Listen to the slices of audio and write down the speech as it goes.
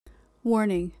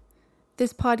Warning: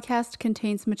 this podcast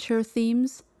contains mature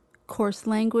themes, coarse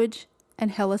language, and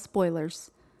hella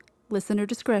spoilers. Listener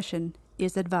discretion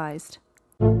is advised.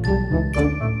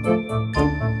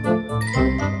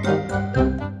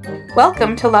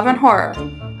 Welcome to Love and Horror,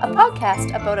 a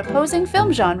podcast about opposing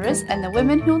film genres and the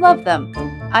women who love them.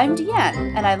 I'm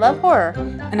Deanne, and I love horror.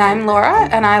 And I'm Laura,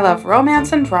 and I love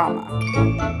romance and drama.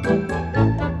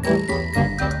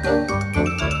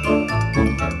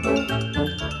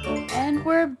 And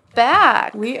we're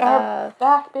back. We are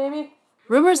back, baby.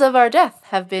 Rumors of our death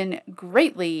have been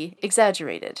greatly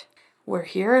exaggerated. We're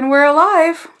here and we're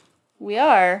alive. We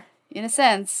are, in a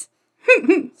sense,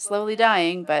 slowly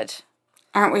dying, but...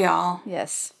 Aren't we all?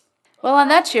 Yes. Well, on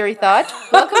that cheery thought,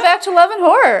 welcome back to Love and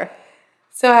Horror.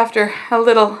 So after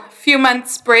a few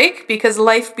months break, because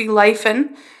life be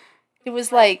lifin'. It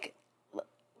was like, we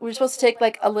were supposed to take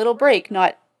like a little break,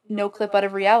 not no clip out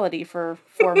of reality for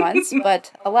 4 months,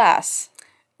 but alas.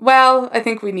 Well, I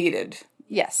think we needed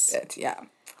yes, it, yeah.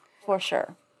 For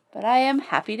sure. But I am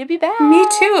happy to be back. Me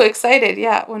too, excited,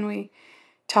 yeah, when we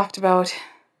talked about,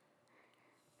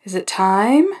 is it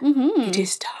time? Mm-hmm. It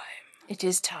is time. It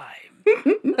is time.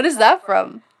 What is that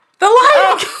from? The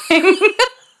Lion King!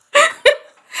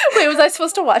 Wait, was I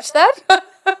supposed to watch that? There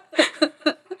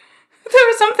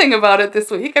was something about it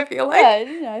this week, I feel like.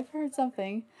 Yeah, I've heard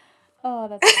something. Oh,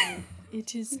 that's funny.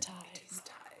 It is time. It is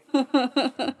time.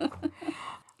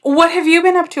 What have you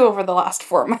been up to over the last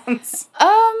 4 months?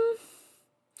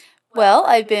 Well,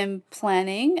 I've been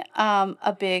planning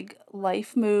a big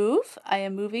life move. I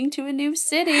am moving to a new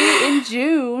city in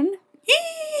June.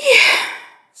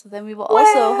 So then we will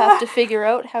also have to figure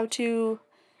out how to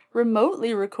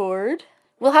remotely record.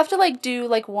 We'll have to do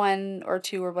 1 or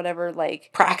 2 or whatever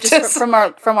practice just from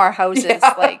our houses.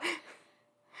 Yeah.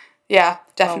 Yeah,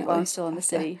 definitely. While I'm still in the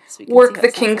city, so we can work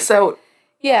the kinks out.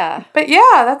 Yeah, but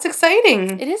yeah, that's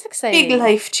exciting. It is exciting. Big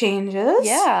life changes.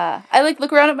 Yeah, I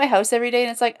look around at my house every day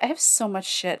and it's like I have so much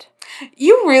shit.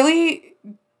 You really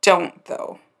don't,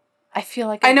 though. I feel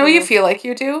like I know you feel like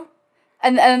you do,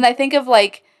 and I think of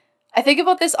I think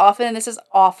about this often, and this is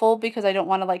awful because I don't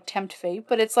want to tempt fate,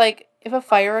 but it's if a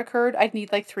fire occurred, I'd need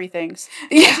 3 things.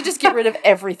 Yeah. I should just get rid of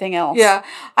everything else. Yeah.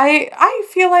 I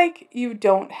feel like you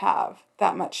don't have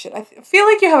that much shit. I feel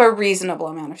like you have a reasonable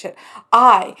amount of shit.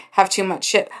 I have too much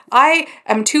shit. I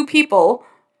am 2 people.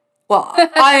 Well,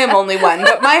 I am only 1,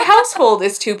 but my household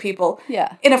is 2 people.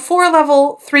 Yeah. In a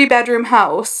 4-level, 3-bedroom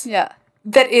house. Yeah.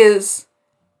 That is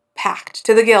packed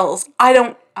to the gills. I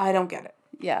don't get it.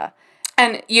 Yeah.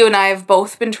 And you and I have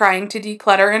both been trying to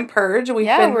declutter and purge.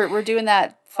 We're doing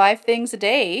that 5 things a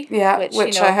day. Yeah,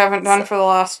 which I haven't done for the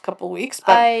last couple of weeks.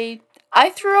 But I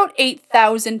threw out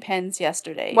 8,000 pens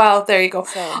yesterday. Well, there you go.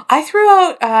 So. I threw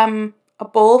out a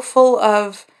bowl full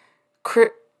of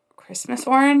Christmas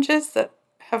oranges that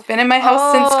have been in my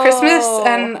house since Christmas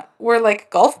and were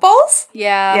golf balls.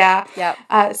 Yeah.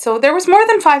 Yeah. So there was more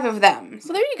than 5 of them.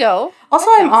 So there you go. Also,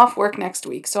 I'm off work next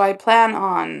week, so I plan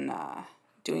on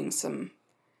doing some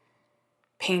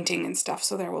painting and stuff,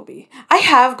 so there will be... I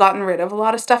have gotten rid of a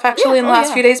lot of stuff, actually, in the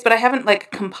last few days, but I haven't,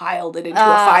 compiled it into a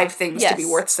 5 things to be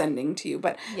worth sending to you,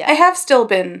 but I have still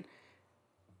been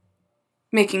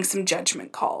making some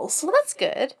judgment calls. Well, that's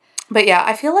good. But yeah,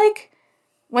 I feel like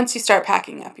once you start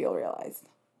packing up, you'll realize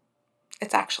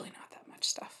it's actually not that much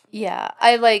stuff. Yeah,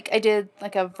 I did,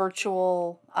 a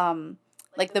virtual...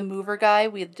 the mover guy,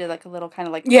 we did a little kind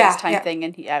of FaceTime thing,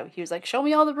 and he was show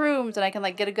me all the rooms, and I can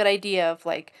get a good idea of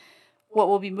what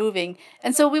we'll be moving.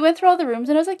 And so we went through all the rooms,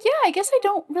 and I was yeah, I guess I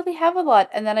don't really have a lot.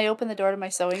 And then I opened the door to my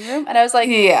sewing room, and I was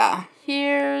yeah,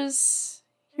 here's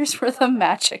where the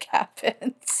magic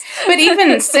happens. But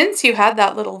even since you had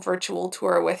that little virtual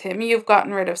tour with him, you've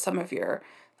gotten rid of some of your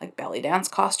belly dance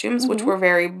costumes, which were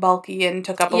very bulky and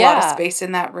took up a lot of space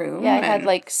in that room. Yeah, I had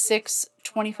 6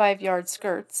 25-yard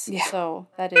skirts. Yeah. So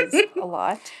that is a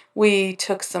lot. We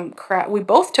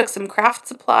both took some craft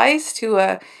supplies to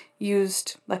a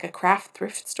used a craft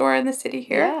thrift store in the city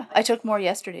here. Yeah, I took more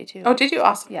yesterday too. Oh, did you?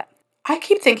 Awesome. Yeah. I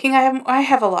keep thinking I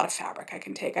have a lot of fabric I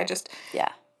can take.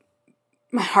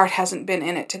 My heart hasn't been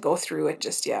in it to go through it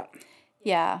just yet.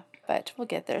 Yeah, but we'll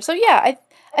get there. So yeah,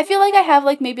 I feel like I have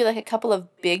maybe a couple of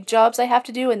big jobs I have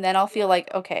to do, and then I'll feel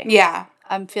okay. Yeah.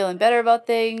 I'm feeling better about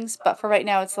things, but for right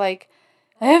now it's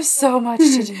I have so much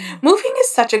to do. Moving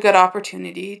is such a good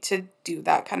opportunity to do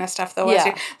that kind of stuff, though.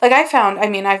 Yeah. I found,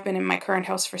 I've been in my current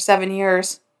house for 7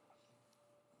 years.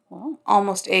 Wow.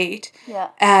 Almost 8. Yeah.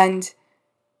 And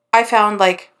I found,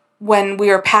 when we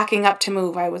were packing up to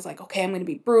move, I was okay, I'm going to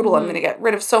be brutal. I'm going to get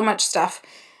rid of so much stuff.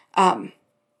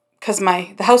 Because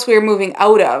the house we were moving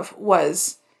out of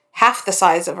was half the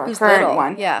size of our current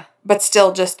one. Yeah. but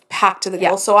still just packed to the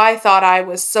gill. So I thought I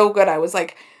was so good. I was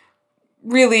like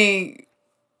really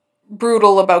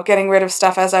brutal about getting rid of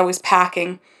stuff as I was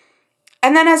packing.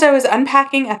 And then as I was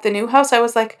unpacking at the new house, I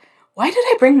was like, why did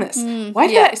I bring this? Why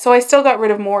did I? So I still got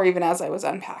rid of more even as I was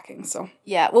unpacking. So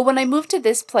yeah. Well, when I moved to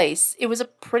this place, it was a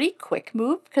pretty quick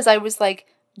move because I was like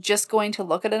just going to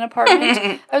look at an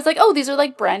apartment. I was like, oh, these are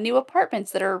like brand new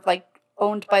apartments that are like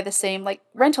owned by the same like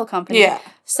rental company. Yeah.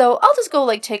 So I'll just go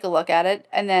like take a look at it.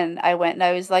 And then I went and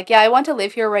I was like, yeah, I want to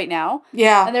live here right now.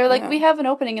 Yeah. And they were like, we have an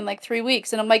opening in like 3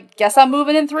 weeks. And I'm like, guess I'm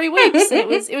moving in 3 weeks.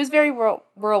 And it was very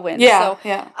whirlwind. Yeah.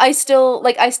 So I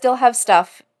still have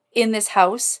stuff in this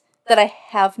house that I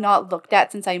have not looked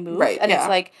at since I moved. Right, and it's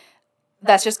like,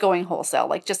 that's just going wholesale.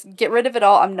 Like, just get rid of it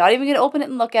all. I'm not even going to open it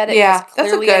and look at it. Yeah,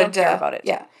 that's a good, I don't care about it.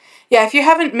 Yeah. Yeah, if you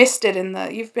haven't missed it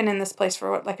you've been in this place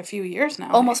for what, like a few years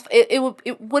now? Almost, right?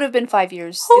 It would have been 5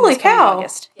 years. Holy cow.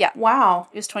 August. Yeah. Wow.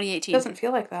 It was 2018. Doesn't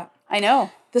feel like that. I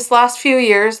know. This last few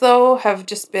years, though, have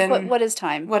just been... What is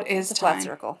time? What is it's time? A flat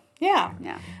circle. Yeah.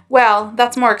 Yeah. Well,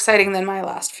 that's more exciting than my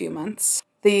last few months.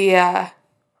 The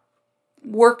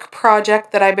work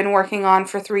project that I've been working on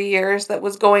for 3 years that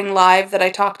was going live that I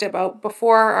talked about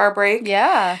before our break.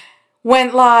 Yeah.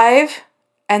 Went live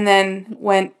and then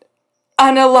went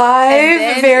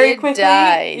unalive very quickly.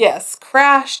 Died. Yes,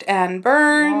 crashed and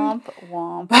burned.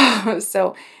 Womp womp.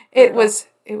 So it was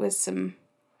some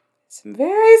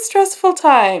very stressful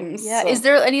times. Yeah. So. Is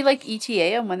there any like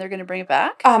ETA on when they're going to bring it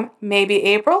back? Maybe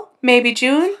April, maybe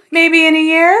June, maybe in a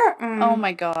year. Oh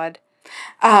my God.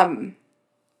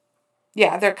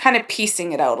 Yeah, they're kind of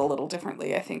piecing it out a little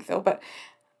differently, I think, though, but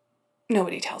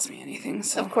nobody tells me anything,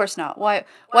 so. Of course not. Why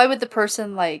would the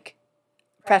person, like,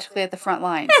 practically at the front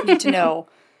lines need to know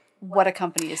what a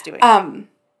company is doing?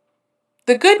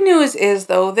 The good news is,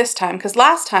 though, this time, because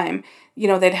last time,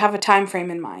 they'd have a time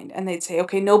frame in mind, and they'd say,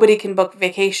 okay, nobody can book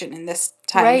vacation in this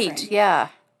time frame. Right, yeah.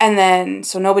 And then,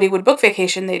 so nobody would book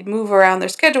vacation, they'd move around their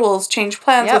schedules, change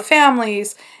plans with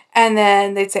families, and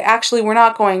then they'd say, actually, we're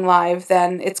not going live,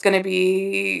 then it's going to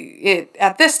be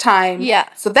at this time. Yeah.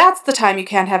 So that's the time you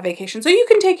can't have vacation. So you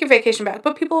can take your vacation back,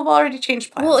 but people have already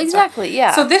changed plans. Well, exactly,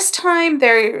 yeah. So this time,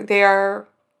 they are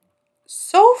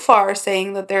so far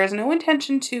saying that there is no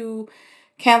intention to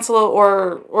cancel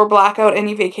or black out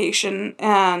any vacation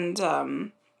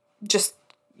and just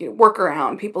work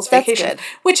around people's vacation,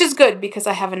 which is good because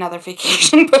I have another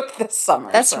vacation booked this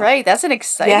summer. That's right. That's an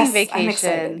exciting vacation. I'm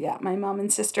excited. Yeah, my mom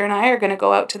and sister and I are going to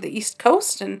go out to the East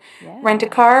Coast and rent a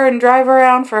car and drive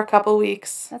around for a couple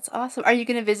weeks. That's awesome. Are you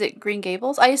going to visit Green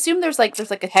Gables? I assume there's a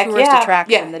tourist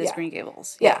attraction that is Green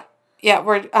Gables. Yeah.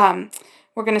 We're going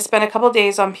to spend a couple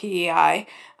days on PEI,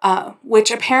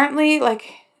 which apparently what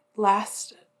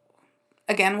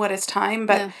is time,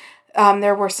 but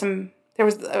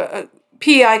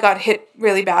PEI got hit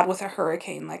really bad with a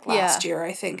hurricane last year,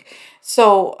 I think.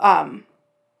 So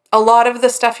a lot of the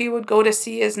stuff you would go to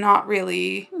see is not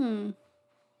really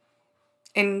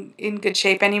in good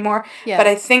shape anymore. Yeah. But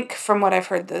I think from what I've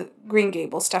heard, the Green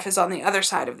Gables stuff is on the other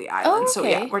side of the island. Oh,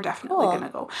 okay. So we're definitely going to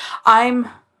go.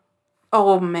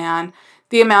 Oh man,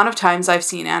 the amount of times I've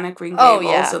seen Anne at Green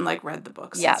Gables and read the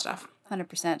books and stuff.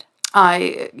 100%.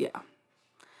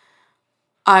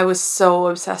 I was so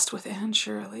obsessed with Anne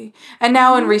Shirley. And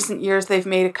now in recent years, they've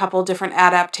made a couple different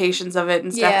adaptations of it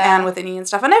and stuff, Anne with an E and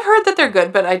stuff. And I've heard that they're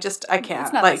good, but I can't.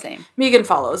 It's not the same. Megan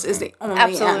Follows is the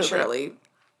only Anne Shirley.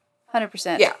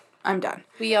 100%. Yeah, I'm done.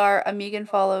 We are a Megan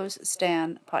Follows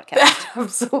Stan podcast.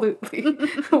 Absolutely.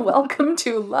 Welcome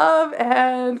to Love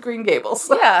and Green Gables.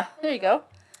 Yeah, there you go.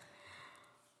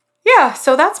 Yeah,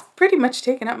 so that's pretty much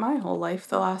taken up my whole life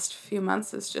the last few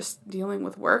months is just dealing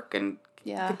with work and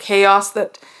the chaos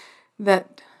that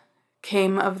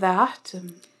came of that.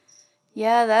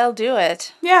 Yeah, that'll do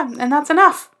it. Yeah, and that's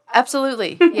enough.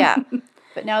 Absolutely, yeah.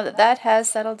 But now that has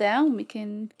settled down, we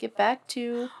can get back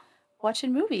to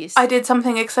watching movies. I did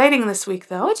something exciting this week,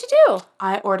 though. What'd you do?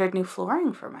 I ordered new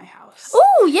flooring for my house.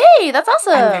 Ooh, yay! That's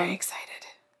awesome. I'm very excited.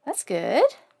 That's good.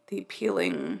 The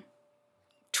peeling,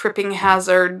 tripping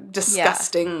hazard,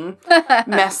 disgusting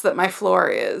mess that my floor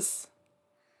is.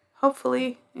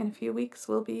 Hopefully, in a few weeks,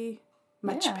 will be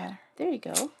much better. There you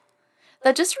go.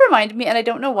 That just reminded me, and I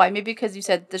don't know why, maybe because you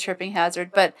said the tripping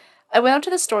hazard, but I went out to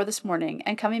the store this morning,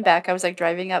 and coming back, I was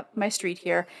driving up my street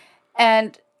here,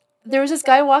 and there was this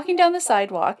guy walking down the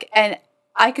sidewalk, and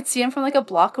I could see him from a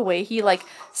block away. He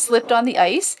slipped on the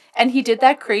ice, and he did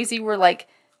that crazy where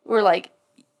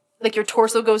your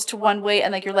torso goes to one way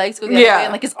and your legs go the other way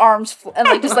and his arms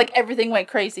and just everything went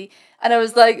crazy. And I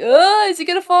was like, oh, is he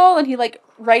gonna fall? And he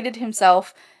righted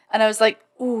himself. And I was like,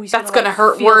 ooh, that's gonna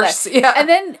hurt worse. That. Yeah. And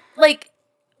then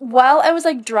while I was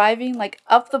like driving like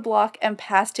up the block and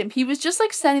past him, he was just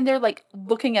like standing there like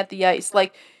looking at the ice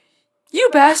like, you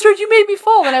bastard, you made me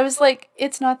fall. And I was like,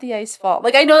 it's not the ice fault.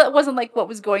 Like, I know that wasn't like what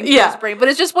was going through his brain, but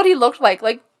it's just what he looked like.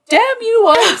 Like, damn you,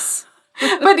 ice.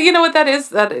 But you know what that is?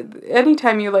 That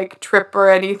anytime you like trip or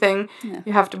anything,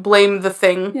 you have to blame the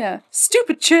thing. Yeah.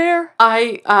 Stupid chair.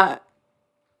 I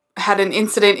had an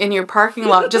incident in your parking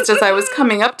lot just as I was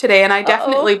coming up today, and I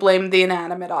definitely blamed the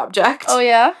inanimate object. Oh,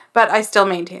 yeah? But I still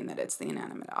maintain that it's the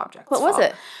inanimate object's What was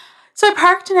it? So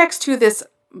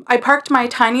I parked my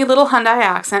tiny little Hyundai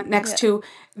Accent next to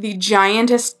the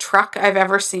giantest truck I've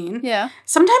ever seen. Yeah.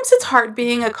 Sometimes it's hard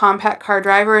being a compact car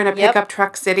driver in a pickup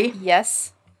truck city.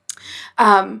 Yes.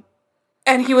 And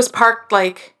he was parked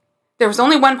like, there was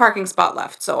only one parking spot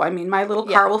left, so I mean, my little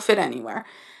car will fit anywhere.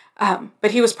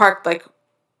 But he was parked like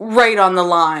right on the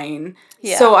line.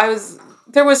 Yeah. So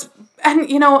and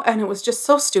it was just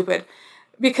so stupid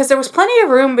because there was plenty of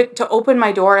room to open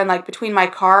my door and like between my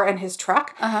car and his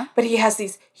truck. But he has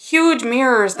these huge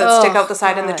mirrors that stick out the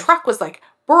side, and the truck was like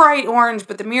bright orange,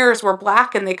 but the mirrors were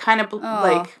black and they kind of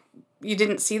like, you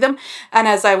didn't see them. And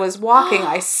as I was walking,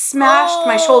 I smashed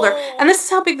my shoulder. And this is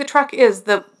how big the truck is.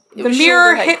 The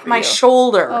mirror hit my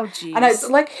shoulder. Oh, jeez. And I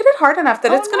like hit it hard enough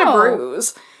that it's going to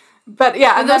bruise. But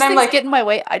yeah, and then I'm like, get in my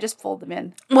way. I just fold them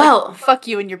in. Well, like, fuck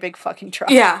you and your big fucking truck.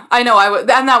 Yeah, I know.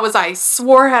 I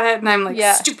swore at it, and I'm like,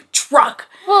 stupid truck.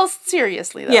 Well,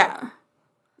 seriously though. Yeah,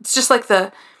 it's just like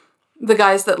the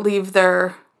guys that leave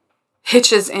their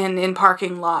hitches in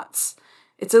parking lots.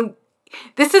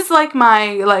 This is like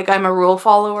I'm a rule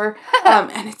follower,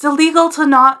 and it's illegal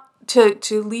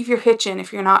to leave your hitch in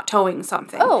if you're not towing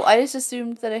something. Oh, I just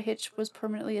assumed that a hitch was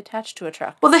permanently attached to a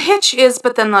truck. Well, the hitch is,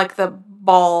 but then like the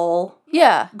ball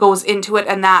goes into it,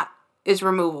 and that is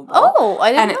removable. Oh,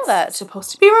 I didn't know that. It's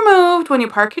supposed to be removed when you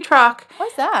park your truck.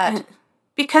 Why's that?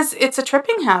 Because it's a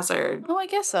tripping hazard. Oh, I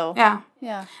guess so. Yeah.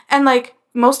 Yeah. And like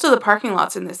most of the parking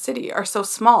lots in this city are so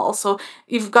small, so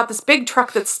you've got this big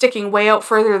truck that's sticking way out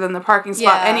further than the parking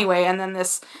spot anyway, and then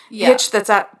this hitch that's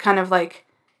at kind of like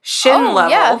shin level.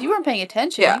 Yeah, if you weren't paying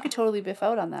attention, you could totally biff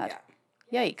out on that. Yeah.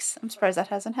 Yikes. I'm surprised that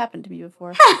hasn't happened to me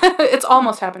before. It's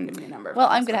almost happened to me a number of times. Well,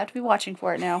 I'm going to have to be watching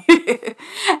for it now.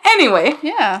 Anyway.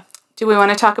 Yeah. Do we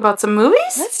want to talk about some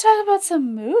movies? Let's talk about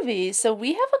some movies. So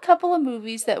we have a couple of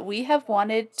movies that we have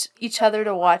wanted each other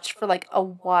to watch for like a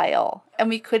while, and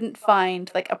we couldn't find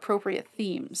like appropriate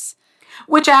themes.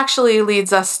 Which actually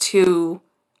leads us to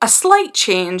a slight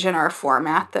change in our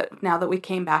format that now that we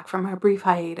came back from our brief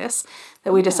hiatus,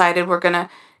 that we decided we're going to,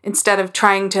 instead of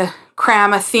trying to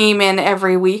cram a theme in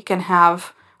every week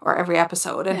or every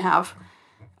episode and have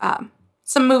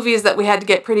some movies that we had to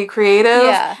get pretty creative.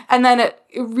 Yeah. And then it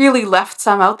really left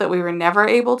some out that we were never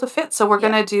able to fit. So we're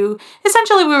going to do,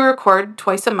 essentially we record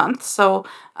twice a month. So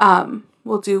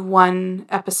we'll do one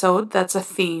episode that's a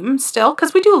theme still,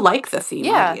 because we do like the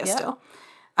theme idea still.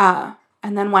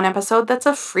 And then one episode that's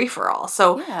a free-for-all.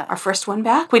 So our first one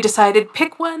back, we decided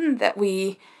pick one that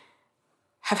we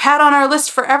have had on our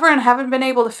list forever and haven't been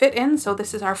able to fit in. So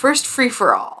this is our first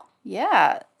free-for-all.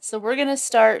 Yeah. So we're going to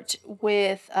start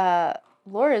with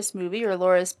Laura's movie, or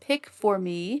Laura's pick for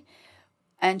me.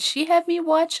 And she had me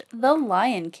watch The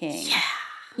Lion King.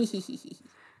 Yeah.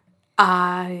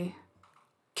 I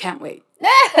can't wait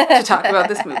to talk about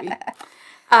this movie.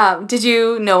 Did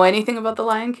you know anything about The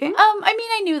Lion King? I mean,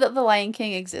 I knew that The Lion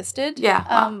King existed. Yeah.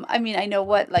 I mean, I know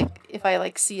what, like, if I,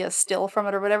 like, see a still from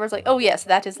it or whatever, it's like, oh, yes,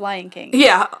 that is Lion King.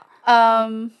 Yeah.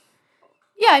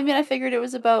 Yeah, I mean, I figured it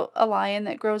was about a lion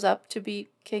that grows up to be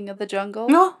king of the jungle.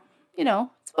 No. You know,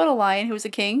 it's about a lion who's a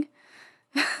king.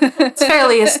 It's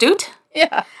fairly astute.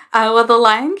 Yeah. Well, The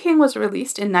Lion King was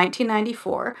released in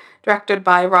 1994, directed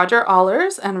by Roger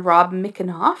Allers and Rob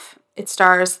Minkoff. It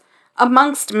stars,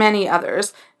 amongst many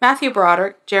others, Matthew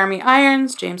Broderick, Jeremy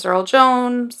Irons, James Earl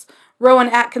Jones, Rowan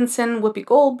Atkinson, Whoopi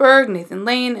Goldberg, Nathan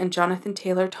Lane, and Jonathan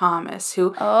Taylor Thomas, who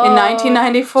in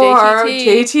 1994,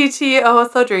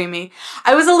 JTT, so dreamy.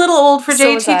 I was a little old for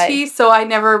JTT, so I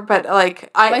never, but like,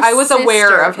 I was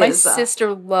aware of his. My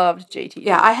sister loved JTT.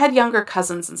 Yeah, I had younger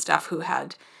cousins and stuff who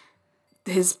had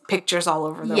his pictures all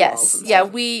over the walls. And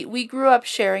stuff. We grew up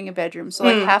sharing a bedroom, so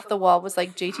like half the wall was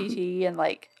like JTT and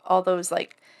like all those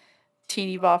like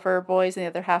teeny bopper boys, and the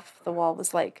other half of the wall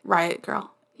was like Riot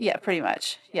Girl. Yeah, pretty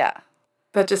much. Yeah.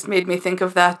 That just made me think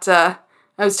of that, I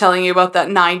was telling you about that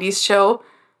 90s show.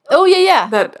 Oh, yeah.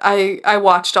 That I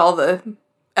watched all the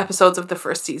episodes of the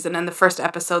first season, and the first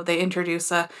episode they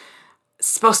introduce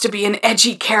supposed to be an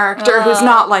edgy character who's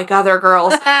not like other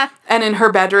girls. And in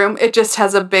her bedroom, it just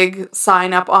has a big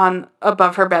sign up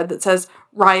above her bed that says,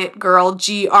 Riot Girl,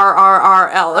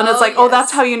 GRRRL. And it's like, oh,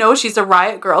 that's how you know she's a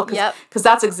Riot Girl. Because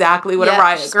that's exactly what a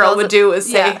Riot Girl would do, is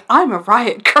say, I'm a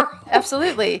Riot Girl.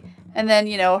 Absolutely. And then,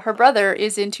 her brother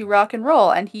is into rock and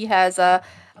roll, and he has a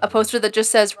poster that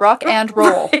just says rock and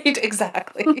roll. Right,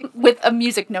 exactly. With a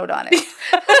music note on it.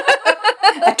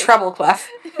 A treble clef.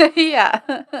 Yeah.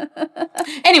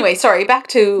 Anyway, sorry, back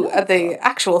to the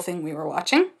actual thing we were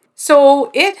watching.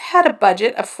 So it had a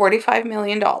budget of $45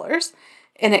 million,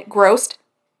 and it grossed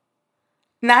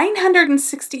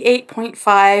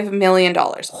 $968.5 million.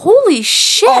 Holy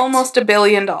shit! Almost $1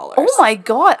 billion. Oh my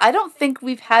god! I don't think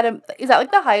we've had a. Is that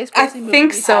like the highest grossing movie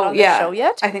we've had on the show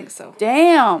yet? I think so.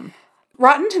 Damn.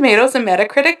 Rotten Tomatoes and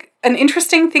Metacritic. An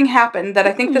interesting thing happened that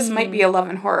I think this might be a Love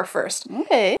and Horror first.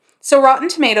 Okay. So Rotten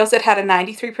Tomatoes, it had a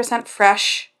 93%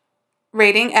 fresh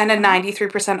rating and a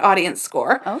 93% audience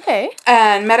score. Okay.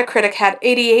 And Metacritic had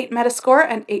 88 Metascore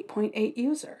and 8.8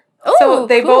 user. Oh, so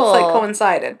they both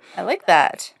coincided. I like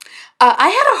that. I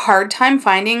had a hard time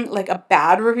finding a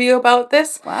bad review about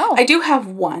this. Wow. I do have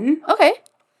one. Okay.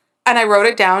 And I wrote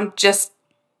it down just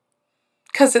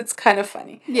because it's kind of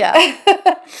funny. Yeah.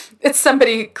 It's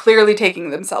somebody clearly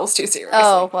taking themselves too seriously.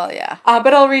 Oh, well, yeah.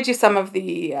 But I'll read you some of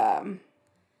the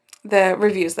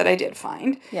reviews that I did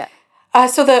find. Yeah.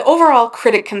 So the overall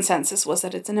critic consensus was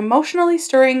that it's an emotionally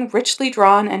stirring, richly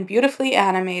drawn, and beautifully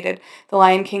animated. The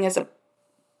Lion King is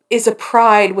a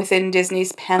pride within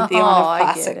Disney's pantheon of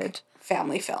classic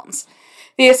family films.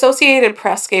 The Associated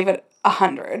Press gave it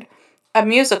 100. A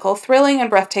musical, thrilling and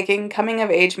breathtaking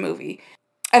coming-of-age movie.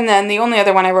 And then the only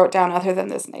other one I wrote down other than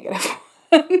this negative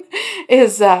one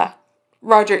is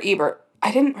Roger Ebert.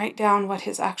 I didn't write down what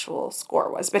his actual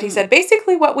score was, but he said,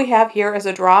 basically what we have here is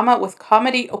a drama with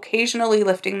comedy occasionally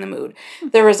lifting the mood.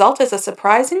 The result is a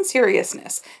surprising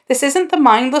seriousness. This isn't the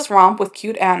mindless romp with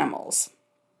cute animals.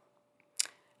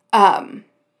 And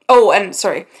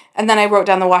then I wrote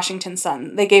down the Washington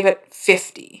Sun. They gave it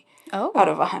 50 out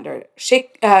of 100.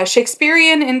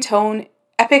 Shakespearean in tone,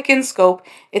 epic in scope,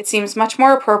 it seems much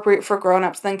more appropriate for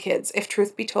grown-ups than kids. If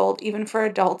truth be told, even for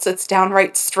adults, it's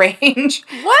downright strange.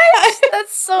 What?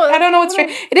 That's so... I don't know what's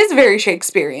strange. It is very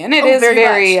Shakespearean. It is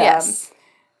very much, yes.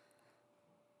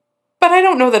 But I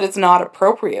don't know that it's not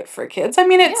appropriate for kids. I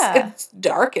mean, it's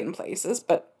dark in places,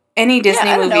 but any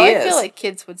Disney movie is. I feel like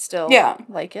kids would still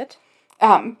like it.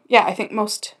 I think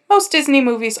most Disney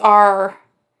movies are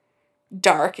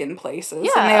dark in places,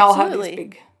 and they all have these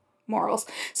big morals.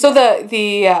 So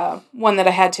the one that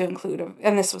I had to include,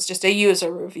 and this was just a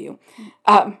user review,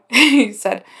 he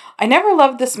said, I never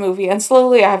loved this movie, and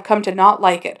slowly I have come to not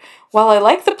like it. While I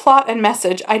like the plot and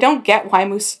message, I don't get why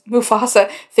Mufasa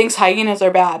thinks hyenas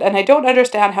are bad, and I don't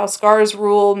understand how Scar's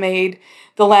rule made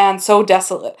the land so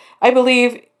desolate. I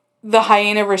believe the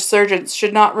hyena resurgence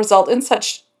should not result in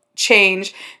such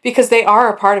change because they are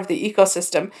a part of the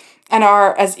ecosystem and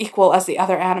are as equal as the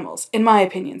other animals. In my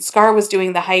opinion, Scar was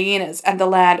doing the hyenas and the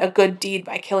land a good deed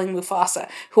by killing Mufasa,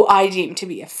 who I deem to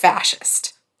be a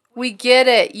fascist. We get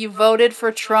it. You voted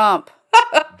for Trump.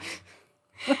 That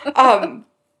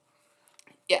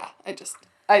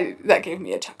gave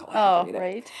me a chuckle. Oh,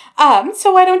 right.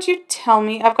 So why don't you tell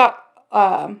me? I've got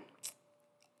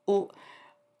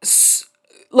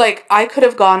I could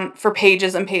have gone for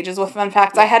pages and pages with fun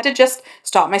facts. I had to just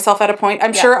stop myself at a point.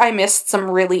 I'm sure I missed some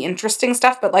really interesting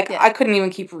stuff, but I couldn't even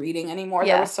keep reading anymore.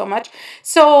 There was so much.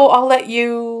 So I'll let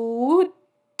you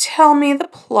tell me the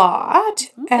plot,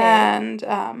 and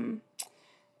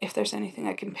if there's anything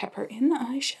I can pepper in,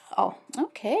 I shall.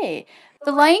 Okay.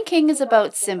 The Lion King is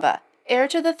about Simba, heir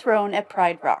to the throne at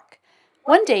Pride Rock.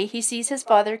 One day he sees his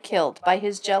father killed by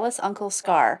his jealous uncle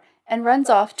Scar and runs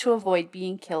off to avoid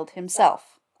being killed himself.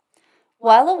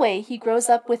 While away, he grows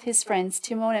up with his friends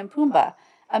Timon and Pumbaa,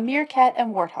 a meerkat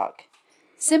and warthog.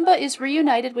 Simba is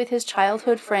reunited with his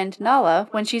childhood friend Nala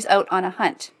when she's out on a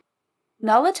hunt.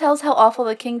 Nala tells how awful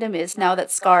the kingdom is now that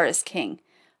Scar is king.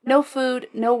 No food,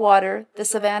 no water, the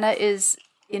savannah is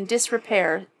in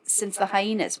disrepair since the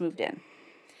hyenas moved in.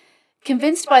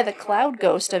 Convinced by the cloud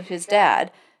ghost of his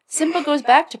dad, Simba goes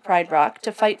back to Pride Rock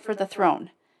to fight for the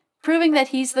throne, proving that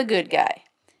he's the good guy.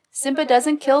 Simba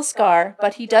doesn't kill Scar,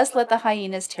 but he does let the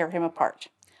hyenas tear him apart.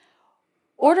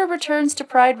 Order returns to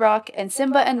Pride Rock, and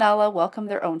Simba and Nala welcome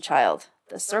their own child,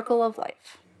 the Circle of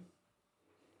Life.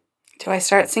 Do I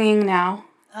start singing now?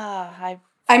 I'm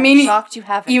shocked you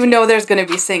haven't. You know there's going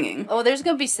to be singing. Oh, there's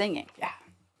going to be singing. Yeah.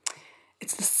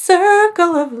 It's the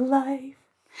Circle of Life.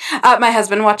 My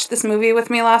husband watched this movie with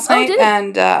me last night,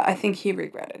 and I think he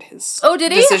regretted his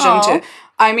decision to...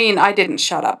 I mean, I didn't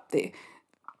shut up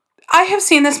I have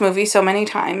seen this movie so many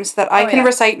times that I can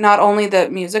recite not only the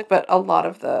music, but a lot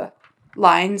of the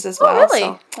lines as well. Really?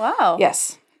 So, wow.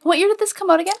 yes. What year did this come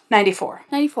out again? 94.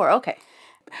 94, okay.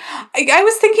 I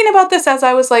was thinking about this as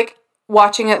I was, like,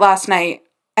 watching it last night,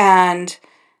 and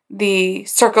the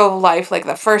Circle of Life, like,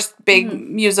 the first big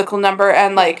musical number,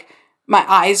 and, like, my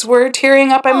eyes were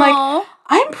tearing up. I'm like,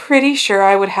 I'm pretty sure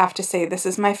I would have to say this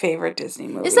is my favorite Disney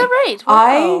movie. Is that right? Wow.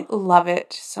 I love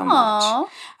it so much.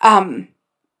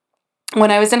 When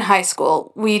I was in high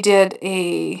school, we did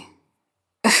a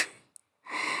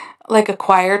like a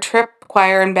choir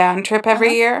and band trip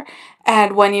every year.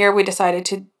 And one year we decided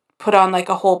to put on like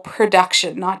a whole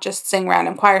production, not just sing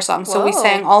random choir songs. Whoa. So we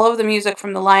sang all of the music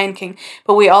from The Lion King,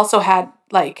 but we also had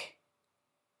like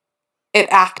it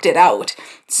acted out.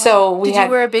 So we Did you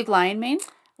wear a big lion mane?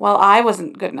 Well, I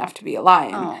wasn't good enough to be a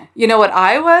lion. Oh. You know what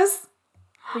I was?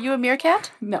 Were you a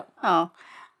meerkat? No. Oh.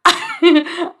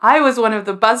 I was one of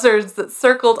the buzzards that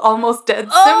circled almost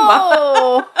dead Simba.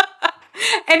 Oh.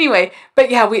 Anyway,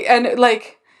 but yeah, and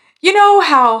like, you know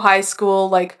how high school,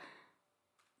 like,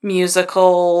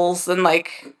 musicals and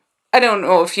like, I don't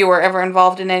know if you were ever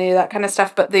involved in any of that kind of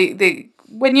stuff, but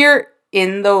when you're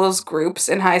in those groups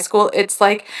in high school, it's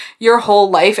like your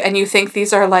whole life, and you think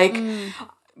these are like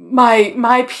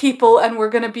my people, and we're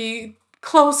gonna be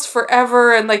close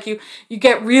forever, and like you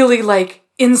get really like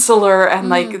insular, and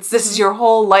like this is your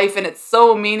whole life, and it's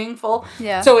so meaningful.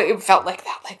 Yeah. So it felt like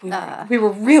that, like we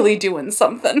were really doing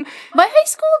something. My high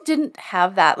school didn't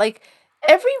have that. Like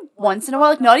every once in a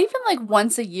while, like not even like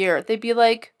once a year, they'd be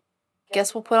like,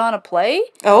 guess we'll put on a play.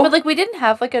 Oh. But like we didn't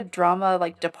have like a drama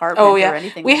like department or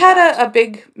anything. We had a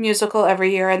big musical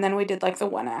every year, and then we did like the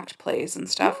 1-act plays and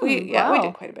stuff. We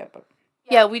did quite a bit, but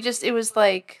yeah, it was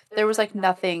like there was like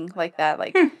nothing like that.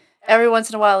 Like every once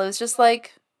in a while it was just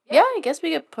like, yeah, I guess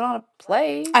we could put on a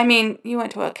play. I mean, you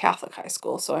went to a Catholic high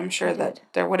school, so I'm sure that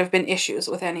there would have been issues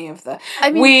with any of the... I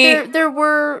mean, there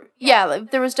were... Yeah,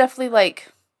 like, there was definitely,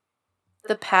 like,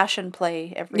 the Passion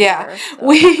Play every year.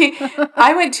 So.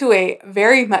 I went to a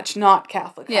very much not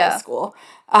Catholic high school.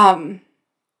 And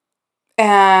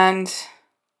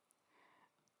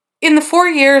in the 4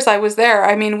 years I was there,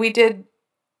 I mean, we did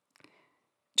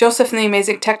Joseph and the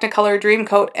Amazing Technicolor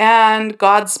Dreamcoat and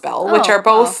Godspell, which are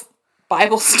both...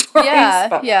 Bible stories.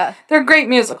 Yeah. They're great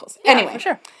musicals. Yeah, anyway. For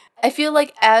sure. I feel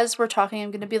like as we're talking,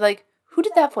 I'm going to be like, who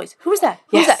did that voice? Who was that?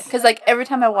 Who's that? Because like every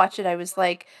time I watch it, I was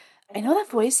like, I know that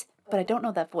voice, but I don't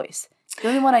know that voice. The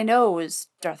only one I know is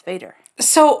Darth Vader.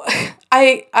 So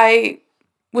I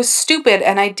was stupid,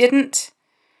 and I didn't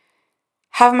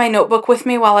have my notebook with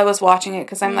me while I was watching it,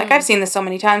 because I'm like, I've seen this so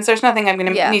many times. There's nothing I'm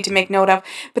going to need to make note of.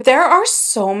 But there are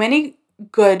so many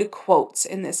good quotes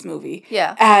in this movie.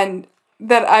 Yeah. And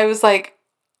that I was like,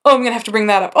 oh, I'm going to have to bring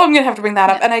that up. Oh, I'm going to have to bring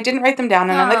that up. And I didn't write them down.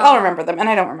 And I'm like, I'll remember them. And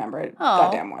I don't remember a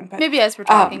goddamn one. But, maybe as we're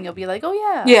talking, you'll be like, oh,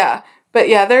 yeah. Yeah. But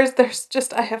yeah, there's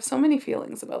just, I have so many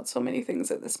feelings about so many things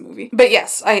in this movie. But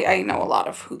yes, I know a lot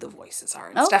of who the voices are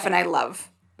and stuff. And I love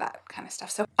that kind of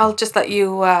stuff. So I'll just let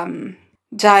you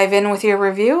dive in with your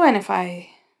review. And if I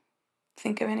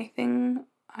think of anything,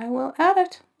 I will add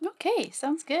it. Okay,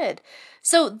 sounds good.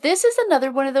 So this is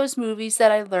another one of those movies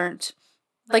that I learned.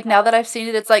 Like, now that I've seen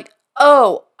it, it's like,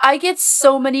 oh, I get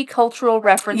so many cultural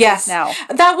references now.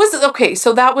 That was, okay,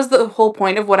 so that was the whole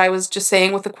point of what I was just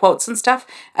saying with the quotes and stuff,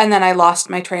 and then I lost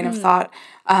my train of thought.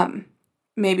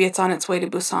 Maybe it's on its way to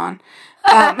Busan.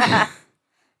 And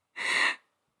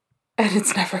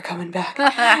it's never coming back.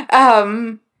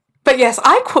 But yes,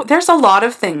 I quote, there's a lot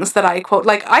of things that I quote,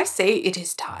 like, I say, it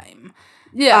is time.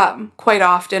 Yeah. Quite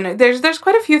often. There's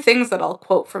quite a few things that I'll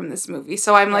quote from this movie,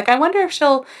 so I'm like, I wonder if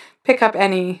she'll pick up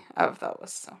any of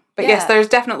those. So. But yes, there's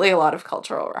definitely a lot of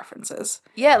cultural references.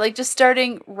 Yeah, like just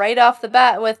starting right off the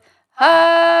bat with,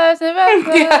 it's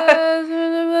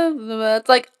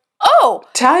like, oh,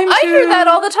 I hear that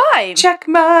all the time. Check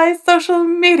my social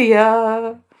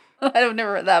media. I've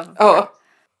never heard that before. Oh,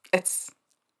 it's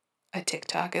a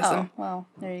TikTokism. Oh, well,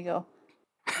 there you go.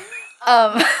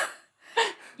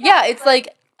 Yeah, it's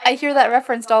like, I hear that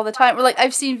referenced all the time. Or like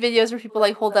I've seen videos where people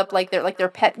like hold up like their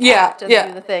pet cat and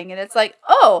do the thing, and it's like,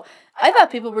 oh, I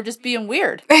thought people were just being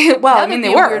weird. Well, now I mean, they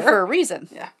were weird for a reason.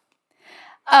 Yeah.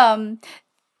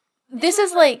 This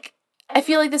is like, I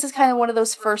feel like this is kind of one of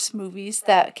those first movies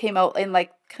that came out in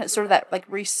like sort of that like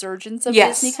resurgence of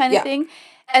Disney kind of thing.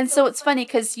 And so it's funny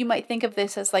because you might think of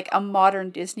this as like a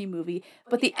modern Disney movie,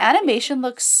 but the animation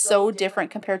looks so different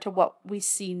compared to what we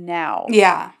see now.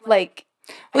 Yeah. Like.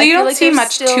 Well, you don't see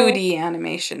much 2D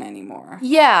animation anymore.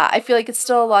 Yeah, I feel like it's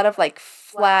still a lot of, like,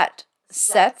 flat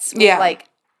sets with, like,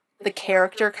 the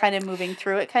character kind of moving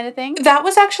through it kind of thing. That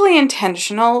was actually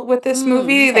intentional with this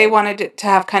movie. Okay. They wanted it to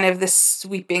have kind of this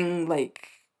sweeping, like,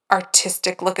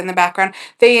 artistic look in the background.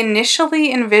 They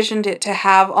initially envisioned it to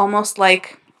have almost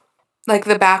like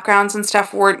the backgrounds and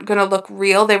stuff weren't going to look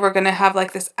real. They were going to have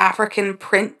like this African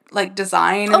print like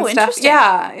design and stuff.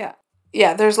 Yeah.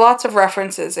 Yeah, there's lots of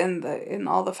references in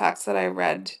all the facts that I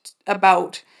read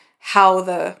about how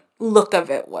the look of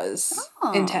it was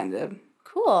intended.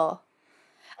 Cool.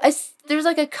 There's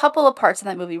like a couple of parts in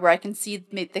that movie where I can see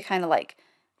they kind of like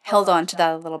held on to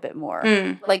that a little bit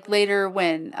more. Like later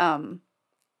when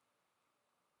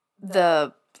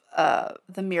the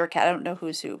meerkat, I don't know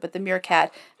who's who, but the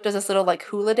meerkat does this little like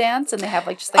hula dance, and they have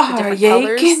like just like the different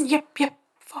colors. Yep,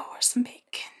 for some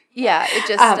bacon. Yeah, it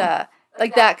just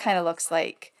like that kind of looks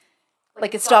like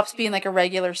it stops being like a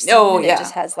regular scene. And it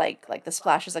just has like the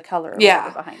splashes of color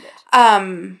behind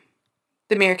it.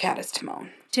 The meerkat is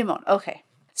Timon. Timon, okay.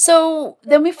 So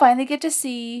then we finally get to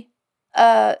see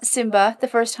Simba the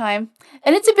first time,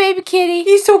 and it's a baby kitty.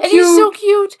 He's so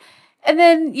cute. And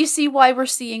then you see why we're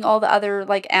seeing all the other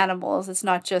like animals. It's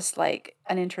not just like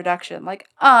an introduction, like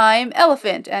I'm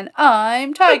elephant and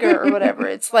I'm tiger or whatever.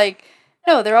 It's like,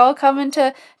 no, they're all coming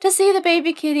to see the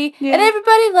baby kitty, and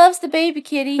everybody loves the baby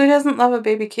kitty. Who doesn't love a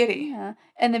baby kitty? Yeah,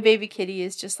 and the baby kitty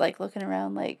is just like looking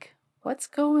around like, what's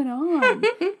going on?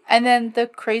 And then the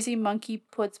crazy monkey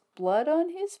puts blood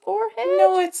on his forehead?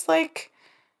 No, it's like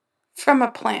from a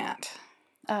plant.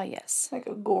 Ah, yes. Like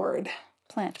a gourd.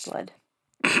 Plant blood.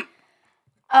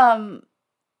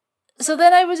 So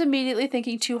then I was immediately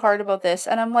thinking too hard about this,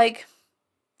 and I'm like,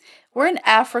 we're in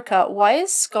Africa. Why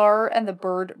is Scar and the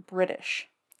bird British?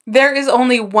 There is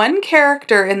only one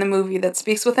character in the movie that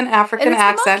speaks with an African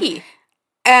accent. The monkey.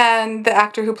 And the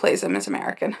actor who plays him is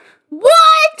American.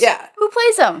 What? Yeah. Who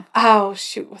plays him? Oh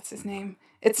shoot, what's his name?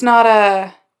 It's not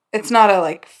a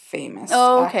like famous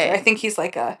actor. I think he's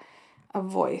like a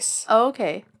voice. Oh,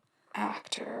 okay.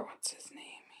 Actor. What's his name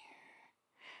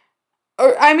here?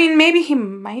 Or I mean maybe he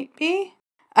might be.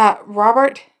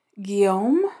 Robert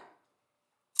Guillaume.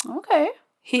 Okay.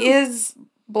 He is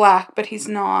black, but he's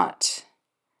not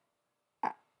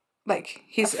like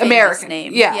he's American.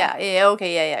 Name. Yeah. Yeah,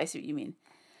 okay, yeah, I see what you mean.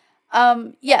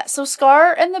 Yeah, so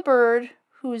Scar and the bird,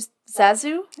 who's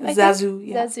Zazu? Zazu,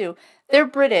 yeah. Zazu. They're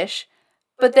British,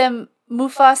 but then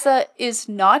Mufasa is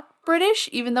not British,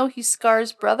 even though he's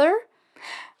Scar's brother.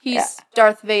 He's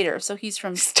Darth Vader, so he's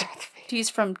from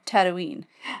Tatooine.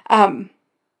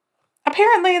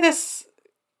 Apparently this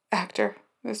actor,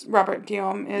 this Robert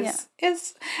Guillaume, is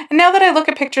and now that I look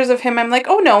at pictures of him, I'm like,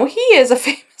 oh no, he is a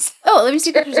famous Oh, let me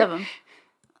see pictures of him.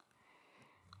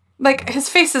 Like, his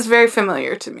face is very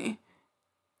familiar to me.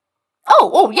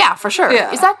 Oh, yeah, for sure.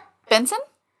 Yeah. Is that Benson?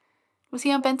 Was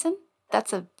he on Benson?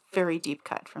 That's a very deep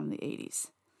cut from the 80s.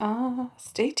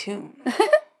 Stay tuned.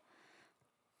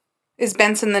 Is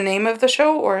Benson the name of the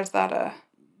show, or is that a...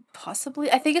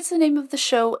 Possibly. I think it's the name of the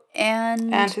show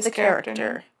and his the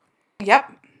character.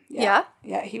 Yep. Yeah?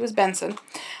 Yeah, he was Benson.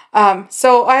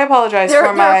 So I apologize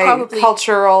for my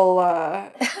cultural...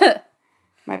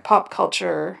 my pop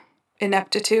culture...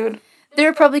 ineptitude. There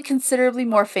are probably considerably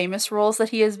more famous roles that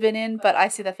he has been in, but I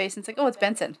see that face and it's like, oh, it's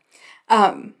Benson.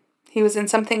 He was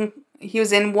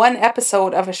in one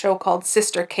episode of a show called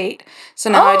Sister Kate. So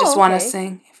now I just want to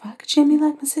sing, if I could shimmy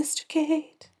like my sister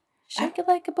Kate. Shake it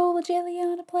like a bowl of jelly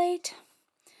on a plate.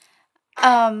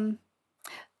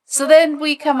 So then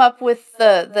we come up with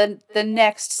the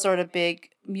next sort of big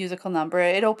musical number.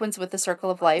 It opens with The Circle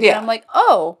of Life. Yeah. And I'm like,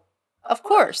 oh, of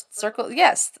course,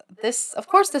 of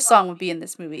course this song would be in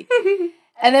this movie.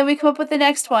 And then we come up with the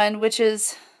next one, which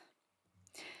is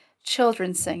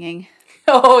children singing.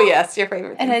 Oh, yes, your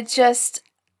favorite thing. And I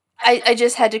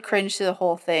just had to cringe to the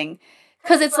whole thing.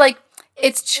 Because it's like,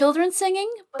 it's children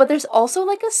singing, but there's also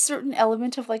like a certain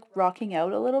element of like rocking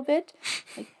out a little bit.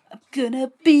 Like, I'm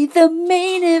gonna be the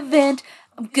main event.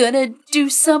 I'm gonna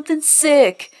do something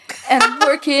sick. And I'm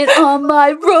working on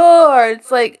my roar.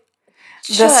 It's like,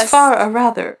 thus far, a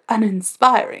rather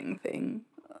uninspiring thing.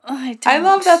 I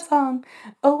love that song.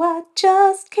 Oh, I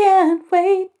just can't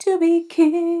wait to be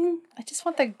king. I just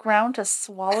want the ground to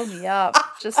swallow me up.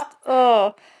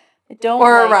 I don't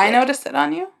Or a rhino to sit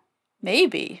on you?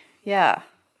 Maybe. Yeah.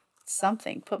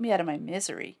 Something. Put me out of my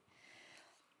misery.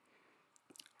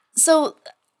 So,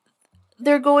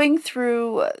 they're going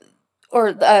through...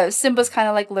 Simba's kind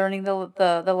of like learning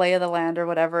the lay of the land or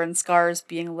whatever, and Scar's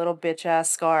being a little bitch-ass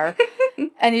Scar.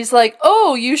 And he's like,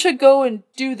 oh, you should go and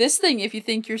do this thing if you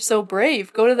think you're so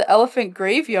brave. Go to the elephant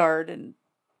graveyard and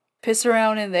piss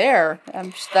around in there.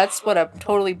 That's what a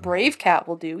totally brave cat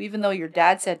will do, even though your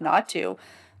dad said not to.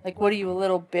 Like, what are you, a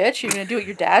little bitch? You're going to do what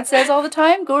your dad says all the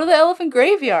time? Go to the elephant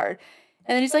graveyard.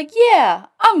 And then he's like, yeah,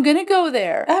 I'm going to go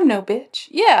there. I'm no bitch.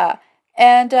 Yeah.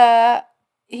 And,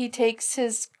 he takes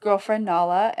his girlfriend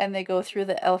Nala, and they go through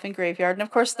the elephant graveyard, and of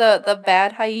course the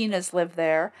bad hyenas live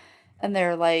there, and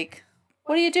they're like,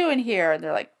 "What are you doing here?" And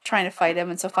they're like trying to fight him,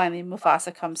 and so finally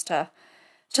Mufasa comes to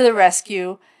the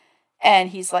rescue, and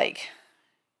he's like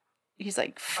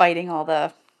fighting all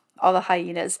the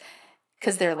hyenas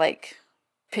because they're like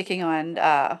picking on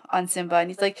Simba, and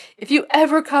he's like, "If you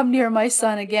ever come near my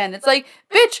son again," it's like,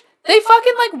 bitch, they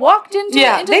fucking like walked into they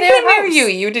their came house. near you.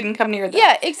 You didn't come near them.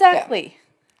 Yeah, exactly.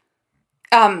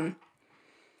 Yeah.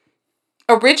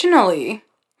 Originally,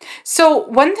 so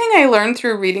one thing I learned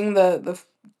through reading the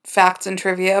facts and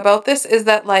trivia about this is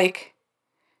that like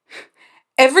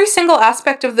every single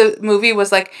aspect of the movie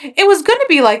was like, it was going to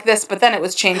be like this, but then it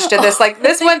was changed to this. Like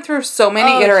this went through so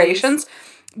many iterations. Geez.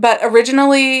 But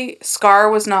originally, Scar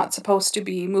was not supposed to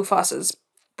be Mufasa's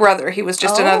brother. He was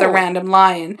just another random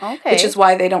lion, which is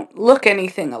why they don't look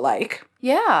anything alike.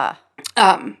 Yeah.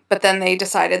 But then they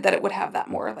decided that it would have that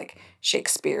more like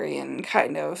Shakespearean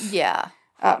kind of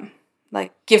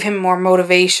like give him more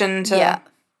motivation to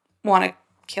want to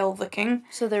kill the king.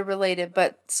 So they're related,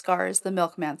 but Scar is the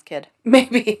milkman's kid.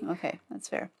 Maybe. Okay, that's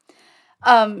fair.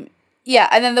 Yeah,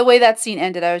 and then the way that scene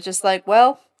ended, I was just like,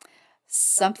 well,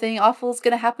 something awful is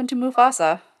going to happen to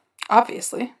Mufasa.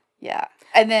 Obviously. Yeah.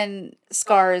 And then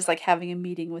Scar is like having a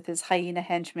meeting with his hyena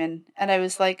henchman, and I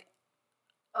was like,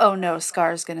 oh no,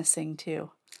 Scar's going to sing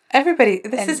too.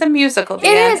 This is a musical. It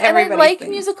is, and I like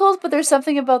musicals, but there's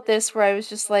something about this where I was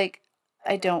just like,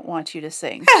 I don't want you to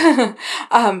sing.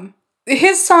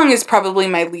 His song is probably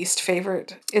my least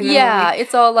favorite in the movie. Yeah,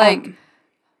 it's all like,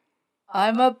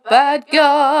 I'm a bad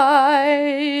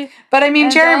guy. But I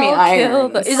mean, Jeremy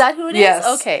Irons. Is that who it is? Yes.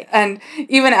 Okay. And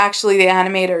even actually the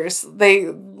animators, they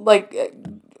like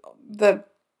the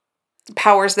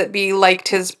powers that be liked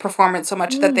his performance so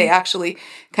much that they actually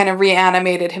kind of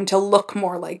reanimated him to look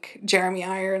more like Jeremy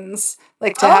Irons,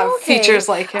 like to have features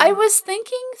like him. I was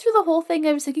thinking through the whole thing,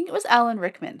 I was thinking it was Alan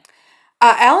Rickman.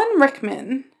 Alan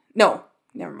Rickman. No,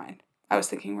 never mind. I was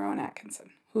thinking Rowan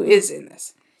Atkinson, who is in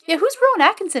this. Yeah, who's Rowan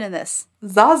Atkinson in this?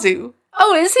 Zazu.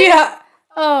 Oh, is he? Yeah.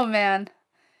 Oh, man.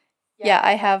 Yeah,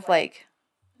 I have, like,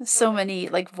 so many,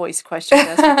 like, voice questions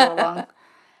as we go along.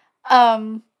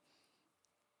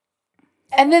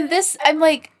 And then this, I'm,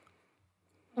 like,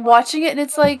 watching it, and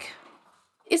it's like,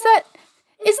 is that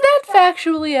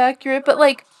factually accurate? But,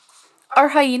 like, are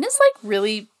hyenas, like,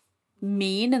 really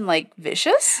mean and, like,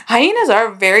 vicious? Hyenas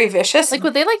are very vicious. Like,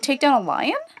 would they, like, take down a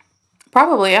lion?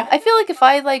 Probably, yeah. I feel like if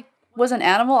I, like, was an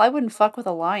animal, I wouldn't fuck with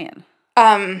a lion.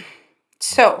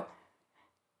 So,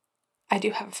 I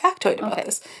do have a factoid about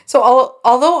this. So,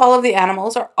 although all of the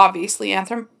animals are obviously I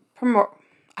can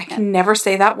never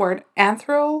say that word,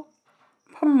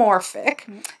 anthropomorphic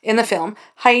in the film,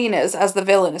 hyenas as the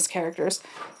villainous characters.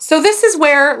 So, this is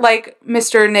where, like,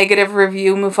 Mr. Negative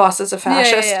Review, Mufasa's a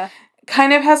fascist,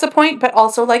 kind of has a point, but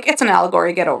also, like, it's an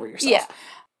allegory, get over yourself. Yeah.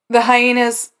 The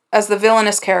hyenas as the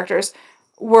villainous characters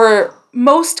were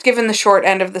most given the short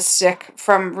end of the stick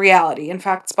from reality. In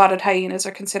fact, spotted hyenas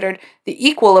are considered the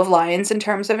equal of lions in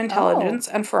terms of intelligence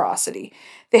and ferocity.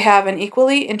 They have an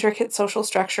equally intricate social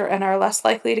structure and are less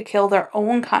likely to kill their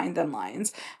own kind than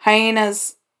lions.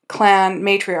 Hyenas' clan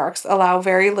matriarchs allow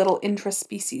very little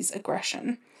intraspecies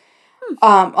aggression.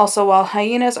 Also, while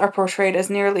hyenas are portrayed as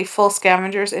nearly full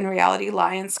scavengers, in reality,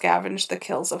 lions scavenge the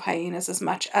kills of hyenas as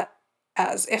much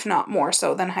as, if not more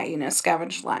so, than hyenas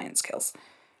scavenge lions' kills.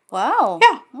 Wow.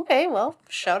 Yeah. Okay, well,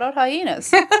 shout out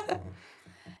hyenas.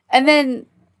 And then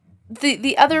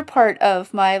the other part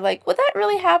of my, like, would that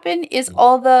really happen is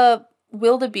all the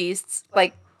wildebeests,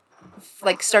 like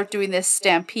start doing this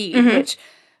stampede, which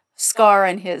Scar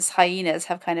and his hyenas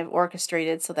have kind of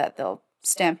orchestrated so that they'll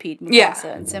stampede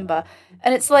Mufasa and Simba.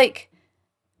 And it's like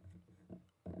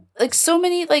so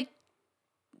many, like,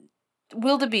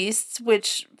 wildebeests,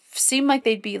 which seem like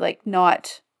they'd be, like,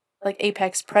 not, like,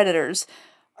 apex predators,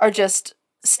 are just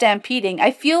stampeding. I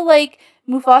feel like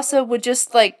Mufasa would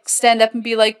just, like, stand up and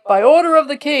be like, by order of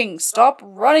the king, stop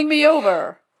running me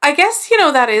over. I guess,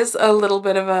 that is a little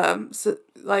bit of a,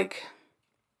 like,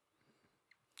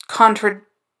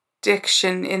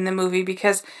 contradiction in the movie,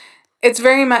 because it's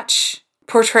very much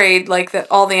portrayed like that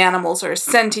all the animals are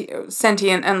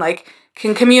sentient and, like,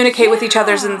 can communicate with each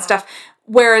other and stuff.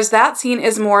 Whereas that scene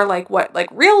is more like what, like,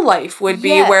 real life would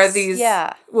be, where these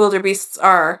wildebeests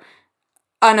are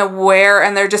unaware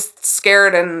and they're just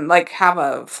scared and, like, have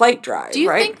a flight drive. Do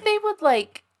you think they would,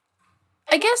 like,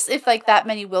 I guess if, like, that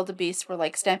many wildebeests were,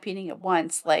 like, stampeding at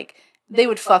once, like, they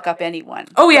would fuck up anyone.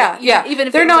 Oh yeah, like, even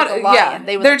if they're not, like, a lion,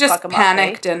 they would, they're like, just fuck them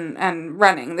panicked up, and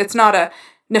running. It's not a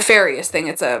nefarious thing.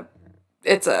 It's a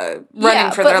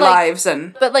running for their lives.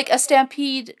 And but, like, a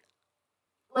stampede,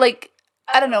 like,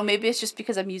 I don't know, maybe it's just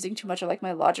because I'm using too much of, like,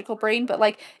 my logical brain, but,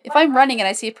 like, if I'm running and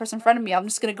I see a person in front of me, I'm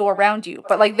just gonna go around you.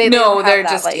 But, like, they don't have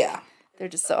that, like, they're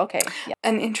just so, okay. Yeah.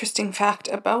 An interesting fact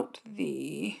about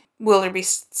the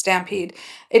Wildebeest Stampede.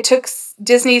 It took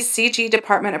Disney's CG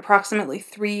department approximately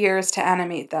 3 years to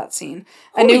animate that scene.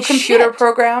 A new computer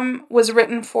program was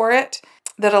written for it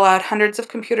that allowed hundreds of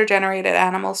computer-generated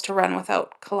animals to run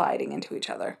without colliding into each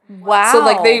other. Wow. So,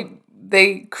 like,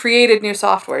 they created new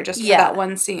software just for that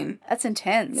one scene. That's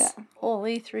intense. Yeah.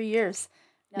 Holy, 3 years.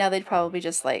 Now they'd probably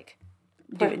just, like,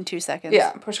 do it in 2 seconds.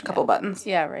 Yeah, push a couple buttons.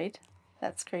 Yeah, right.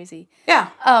 That's crazy. Yeah.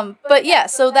 But yeah,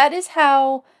 so that is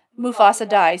how Mufasa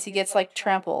dies. He gets, like,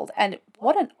 trampled. And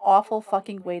what an awful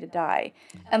fucking way to die.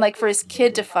 And, like, for his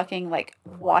kid to fucking, like,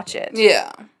 watch it.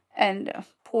 Yeah. And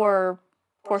poor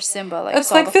Simba, like,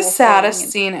 it's like the saddest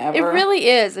scene ever. It really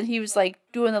is. And he was, like,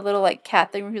 doing the little, like,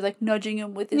 cat thing where he was, like, nudging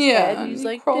him with his head. And he's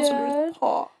like, crawls under his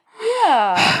paw.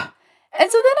 Yeah.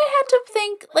 And so then I had to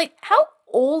think, like, how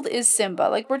old is Simba?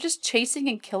 Like, we're just chasing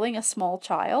and killing a small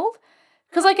child?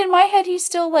 Because, like, in my head, he's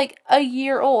still, like, a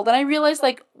year old. And I realize,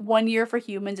 like, 1 year for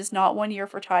humans is not 1 year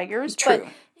for tigers. True. But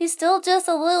he's still just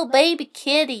a little baby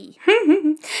kitty.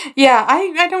 Yeah,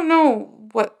 I don't know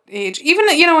what age. Even,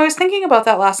 I was thinking about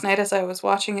that last night as I was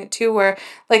watching it, too, where,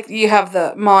 like, you have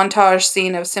the montage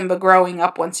scene of Simba growing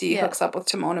up once he hooks up with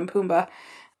Timon and Pumbaa.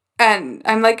 And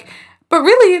I'm like, but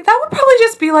really, that would probably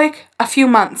just be, like, a few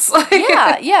months.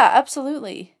 Yeah,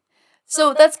 absolutely.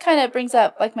 So that's kind of brings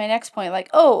up, like, my next point. Like,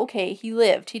 oh, okay, he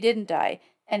lived. He didn't die.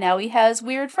 And now he has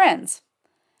weird friends.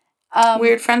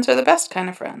 Weird friends are the best kind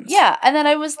of friends. Yeah, and then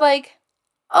I was like,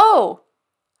 oh,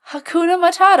 Hakuna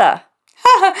Matata.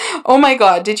 Oh my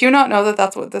god, did you not know that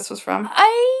that's what this was from?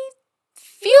 I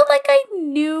feel like I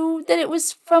knew that it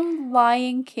was from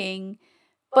Lion King,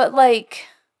 but, like,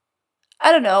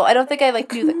 I don't know. I don't think I,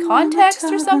 like, knew the context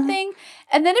or something.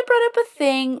 And then it brought up a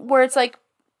thing where it's like,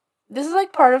 this is,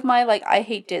 like, part of my, like, I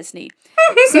hate Disney.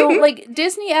 So, like,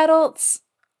 Disney adults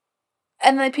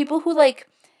and the people who, like,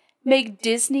 make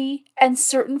Disney and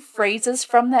certain phrases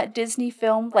from that Disney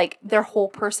film, like, their whole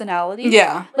personality.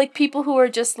 Yeah. Like, people who are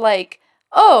just like,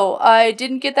 oh, I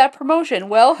didn't get that promotion.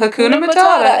 Well, Hakuna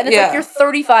Matata. And it's like, you're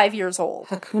 35 years old.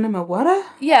 Hakuna Matata?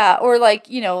 Yeah, or, like,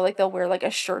 like, they'll wear, like,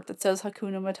 a shirt that says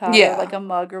Hakuna Matata, or, like, a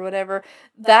mug or whatever.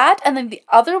 That, and then the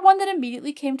other one that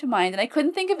immediately came to mind, and I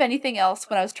couldn't think of anything else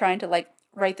when I was trying to, like,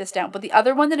 write this down, but the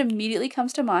other one that immediately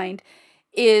comes to mind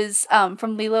is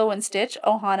from Lilo and Stitch,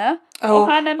 Ohana. Oh,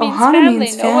 Ohana means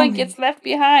family. No one gets left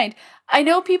behind. I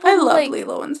know people I love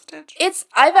Lilo and Stitch.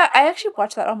 I actually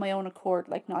watched that on my own accord,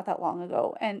 like, not that long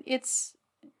ago, and it's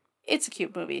a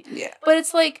cute movie. Yeah. But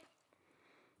it's like,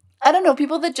 I don't know,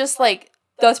 people that just, like,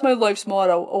 that's my life's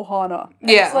motto, Ohana.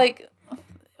 And it's like,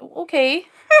 okay,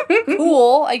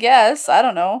 cool, I guess. I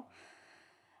don't know.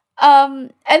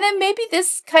 And then maybe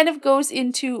this kind of goes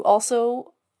into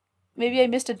also, maybe I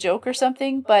missed a joke or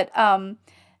something, but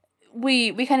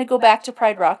we kind of go back to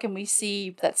Pride Rock and we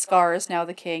see that Scar is now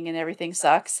the king and everything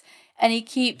sucks. And he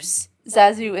keeps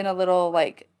Zazu in a little,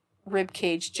 like,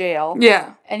 ribcage jail.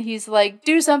 Yeah. And he's like,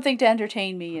 do something to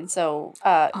entertain me. And so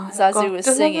Zazu is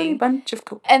singing. Bunch of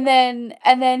coke. And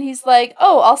then he's like,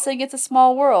 oh, I'll sing It's a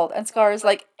Small World. And Scar is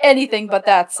like, anything but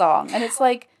that song. And it's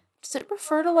like, does it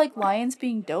refer to, like, lions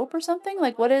being dope or something?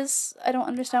 Like, what is... I don't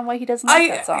understand why he doesn't like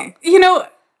that song.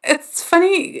 It's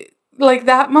funny, like,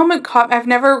 that moment I've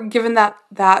never given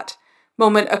that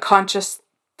moment a conscious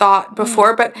thought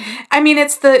before, but I mean,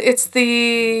 it's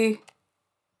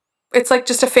like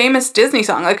just a famous Disney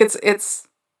song. Like, it's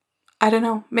I don't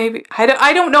know, maybe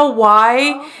I don't know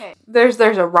why. Oh, okay. There's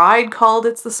a ride called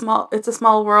It's a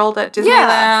Small World at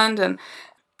Disneyland, and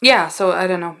so I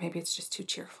don't know, maybe it's just too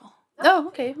cheerful. Oh,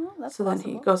 okay. Well, that's so possible.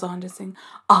 Then he goes on to sing,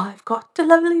 I've got a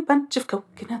lovely bunch of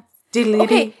coconuts.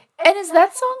 Okay, and is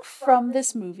that song from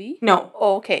this movie? No.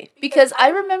 Oh, okay. Because I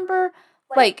remember,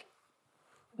 like,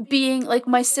 being, like,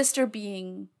 my sister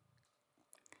being,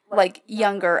 like,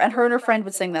 younger, and her friend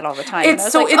would sing that all the time.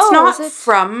 It's not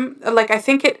from, like, I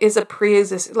think it is a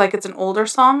like, it's an older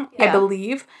song, I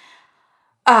believe.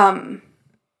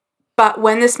 But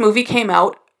when this movie came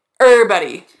out,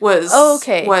 everybody was...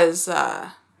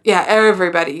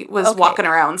 everybody was walking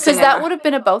around singing. Because that would have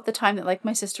been about the time that, like,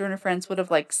 my sister and her friends would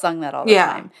have, like, sung that all the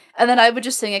time. And then I would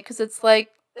just sing it because it's like,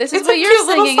 this is what you're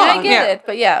singing, and I get it.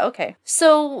 But okay.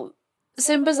 So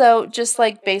Simba's out just,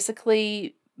 like,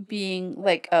 basically being,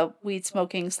 like, a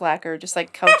weed-smoking slacker, just,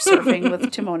 like, couch surfing with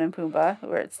Timon and Pumbaa,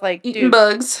 where it's like, dude, eating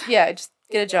bugs. Yeah, just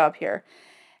get a job here.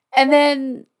 And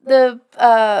then the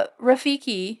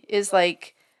Rafiki is,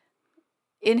 like,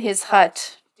 in his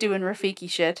hut doing Rafiki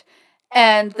shit.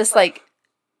 And this, like,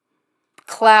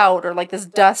 cloud or like this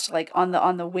dust like on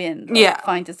the wind like,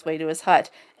 finds its way to his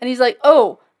hut. And he's like,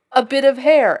 oh, a bit of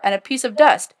hair and a piece of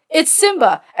dust. It's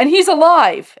Simba and he's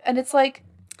alive. And it's like,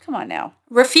 come on now.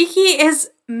 Rafiki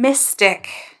is mystic.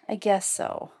 I guess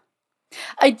so.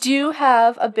 I do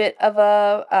have a bit of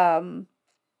a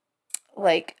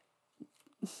like,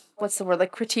 what's the word?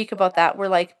 Like critique about that where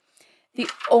like the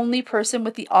only person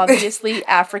with the obviously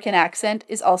African accent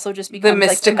is also just becomes the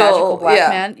mystical, like the magical black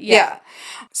man. Yeah.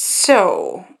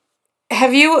 So,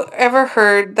 have you ever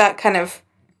heard that kind of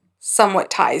somewhat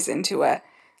ties into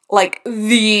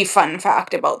the fun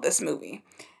fact about this movie?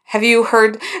 Have you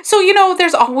heard? So,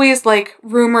 there's always like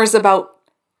rumors about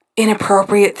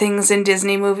inappropriate things in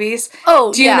Disney movies.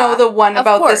 Oh, do you know the one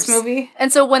about this movie? And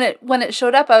so when it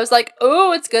showed up, I was like,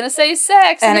 "Oh, it's gonna say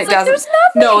sex," and it doesn't. There's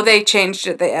nothing. No, they changed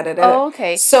it. They edited it. Oh,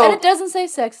 okay. So and it doesn't say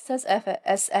sex. It says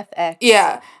SFX.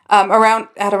 Yeah.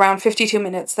 Around 52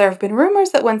 minutes, there have been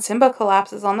rumors that when Simba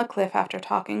collapses on the cliff after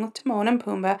talking with Timon and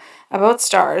Pumbaa about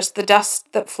stars, the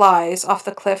dust that flies off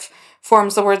the cliff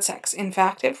forms the word sex. In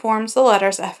fact, it forms the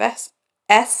letters SFX.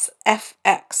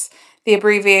 The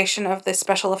abbreviation of the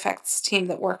special effects team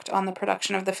that worked on the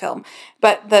production of the film.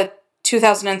 But the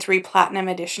 2003 Platinum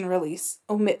Edition release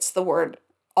omits the word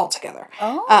altogether.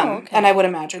 Oh, okay. And I would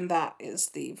imagine that is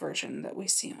the version that we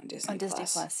see on Disney+. On Disney+,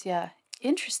 yeah.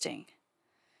 Interesting.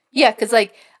 Yeah, because,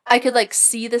 like, I could, like,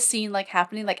 see the scene, like,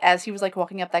 happening, like, as he was, like,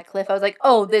 walking up that cliff. I was like,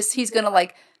 oh, he's gonna,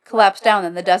 like, collapse down,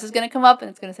 and the dust is gonna come up, and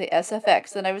it's gonna say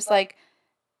SFX. And I was like,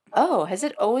 oh, has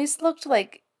it always looked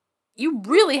like... You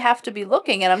really have to be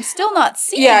looking, and I'm still not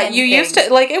seeing anything. You used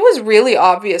to, like, it was really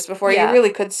obvious before. Yeah. You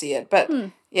really could see it, but,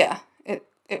 yeah,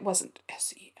 it wasn't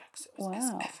SEX, it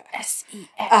was SFX.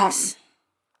 SEX.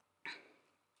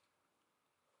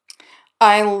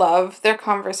 I love their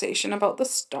conversation about the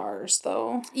stars,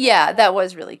 though. Yeah, that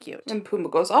was really cute. And Pumbaa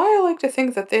goes, I like to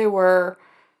think that they were,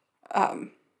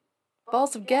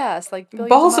 balls of gas, like billions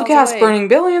balls of gas miles away. Burning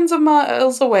billions of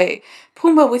miles away.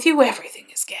 Pumbaa, with you, everything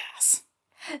is gas.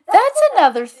 That's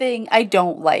another thing I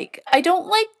don't like. I don't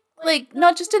like,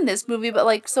 not just in this movie, but,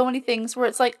 like, so many things where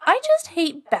it's like, I just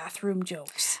hate bathroom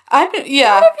jokes. Not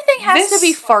everything has to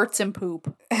be farts and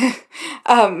poop.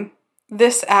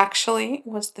 This actually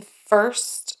was the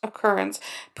first occurrence.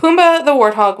 Pumbaa the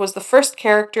Warthog was the first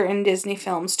character in Disney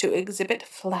films to exhibit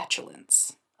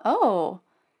flatulence. Oh.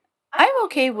 I'm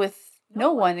okay with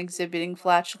no one exhibiting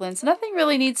flatulence. Nothing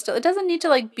really needs to... It doesn't need to,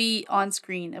 like, be on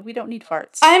screen. We don't need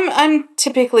farts. I'm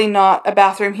typically not a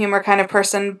bathroom humor kind of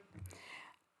person.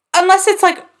 Unless it's,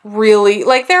 like, really...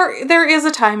 Like, there is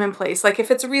a time and place. Like,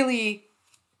 if it's really...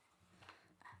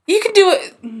 You can do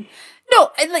it...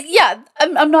 No, like, yeah.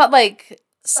 I'm not, like,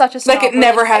 such a snob. Like, it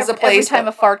never has a place. Every time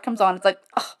a fart comes on, it's like,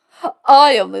 oh,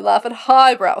 I only laugh at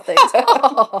highbrow things.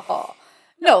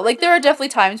 No, like, there are definitely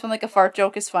times when, like, a fart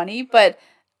joke is funny, but...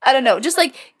 I don't know, just,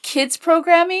 like, kids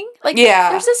programming. Like,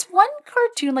 there's this one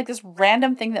cartoon, like, this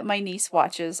random thing that my niece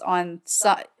watches on,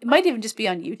 it might even just be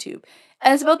on YouTube.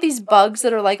 And it's about these bugs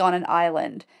that are, like, on an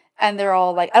island. And they're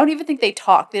all, like, I don't even think they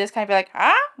talk. They just kind of be like,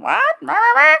 what?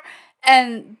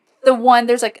 And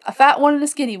there's, like, a fat one and a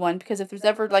skinny one. Because if there's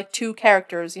ever, like, two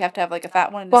characters, you have to have, like, a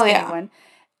fat one and a skinny one.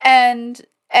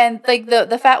 And like,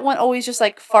 the fat one always just,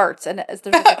 like, farts. And there's,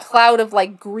 like, a cloud of,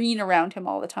 like, green around him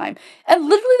all the time. And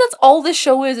literally that's all this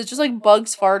show is. It's just, like,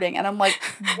 bugs farting. And I'm like,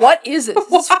 what is it? This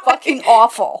is fucking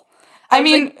awful. I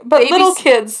mean, like, but little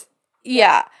kids...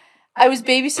 Yeah. I was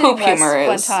babysitting Wes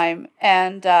one time.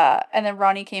 And then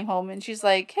Ronnie came home. And she's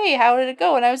like, hey, how did it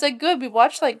go? And I was like, good. We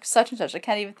watched, like, such and such. I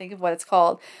can't even think of what it's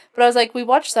called. But I was like, we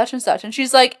watched such and such. And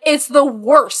she's like, it's the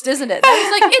worst, isn't it? And I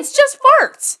was like, it's just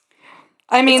farts.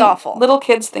 I mean, it's awful. Little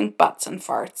kids think butts and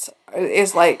farts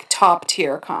is, like, top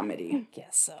tier comedy. I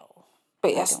guess so.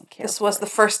 But yes, this was the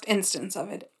first instance of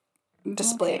it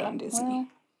displayed on Disney. Well,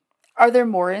 are there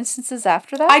more instances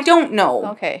after that? I don't know.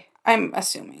 Okay. I'm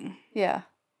assuming. Yeah.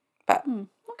 But.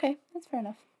 Okay, that's fair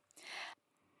enough.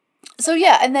 So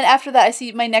yeah, and then after that, I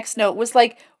see my next note was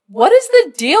like, what is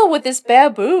the deal with this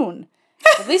baboon?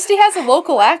 At least he has a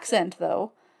local accent,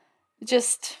 though.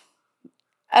 Just,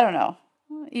 I don't know.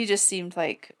 He just seemed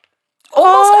like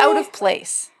almost out of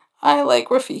place. I like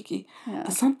Rafiki. Yeah.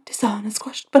 The sun is on a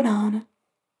squashed banana.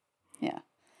 Yeah.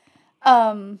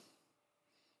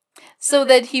 So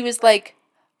that he was like,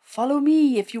 follow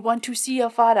me if you want to see your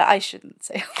father. I shouldn't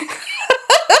say.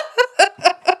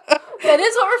 That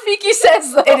is what Rafiki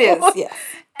says, though. It is, yeah.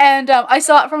 And I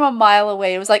saw it from a mile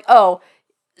away. It was like, oh,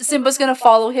 Simba's going to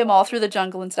follow him all through the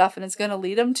jungle and stuff, and it's going to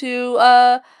lead him to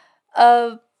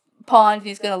a pond.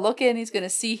 He's going to look in, he's going to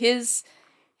see his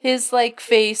like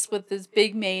face with his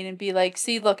big mane and be like,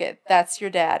 see, look it, that's your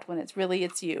dad when it's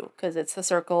you, because it's the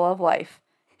circle of life.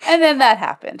 And then that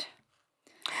happened.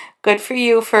 Good for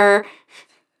you for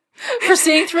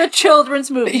seeing through a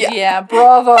children's movie. Yeah,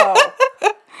 bravo.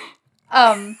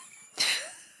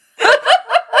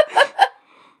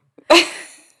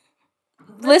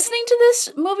 Listening to this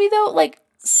movie though, like,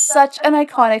 such an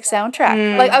iconic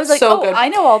soundtrack. Like, I was like, so good. I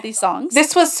know all these songs.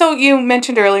 This was, so you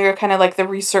mentioned earlier kind of like the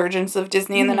resurgence of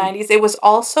Disney in the 90s. It was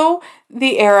also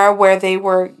the era where they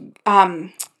were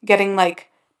getting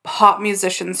like pop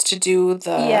musicians to do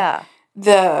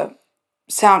the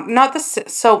sound, not the,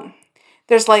 so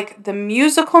there's like the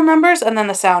musical numbers and then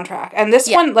the soundtrack. And this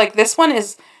one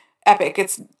is epic.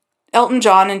 It's Elton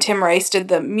John and Tim Rice did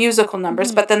the musical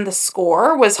numbers, but then the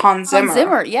score was Hans Zimmer. Hans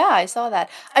Zimmer, yeah, I saw that.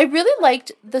 I really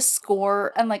liked the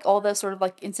score and like all the sort of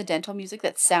like incidental music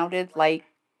that sounded like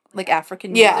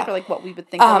African music, or like what we would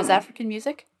think of as African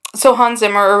music. So Hans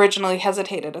Zimmer originally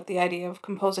hesitated at the idea of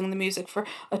composing the music for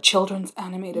a children's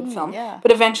animated film,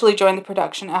 but eventually joined the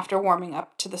production after warming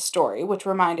up to the story, which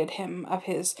reminded him of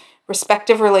his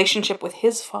respective relationship with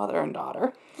his father and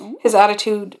daughter. Ooh. His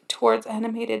attitude towards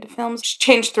animated films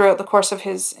changed throughout the course of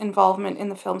his involvement in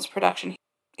the film's production.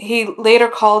 He later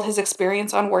called his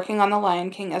experience on working on The Lion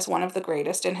King as one of the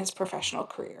greatest in his professional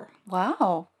career.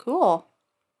 Wow, cool.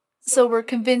 So we're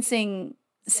convincing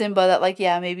Simba that, like,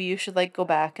 yeah, maybe you should, like, go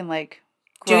back and, like,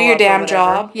 do your damn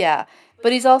job. Yeah.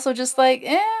 But he's also just like,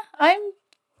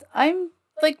 I'm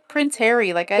like Prince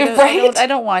Harry. Like, I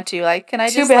don't want to. Like, can I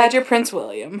just, too bad you're Prince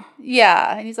William.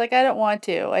 Yeah. And he's like, I don't want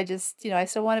to. I just, I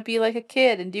still want to be like a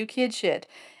kid and do kid shit.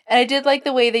 And I did like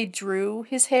the way they drew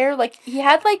his hair. Like, he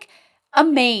had like a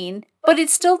mane, but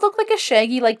it still looked like a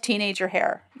shaggy, like, teenager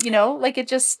hair. Like, it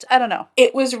just, I don't know.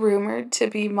 It was rumored to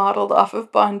be modeled off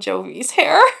of Bon Jovi's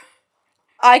hair.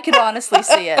 I could honestly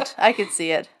see it. I could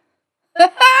see it.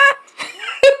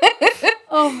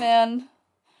 Oh, man.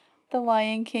 The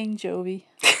Lion King Jovi.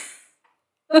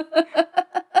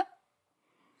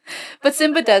 But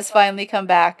Simba does finally come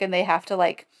back, and they have to,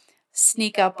 like,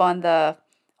 sneak up on the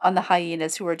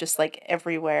hyenas who are just, like,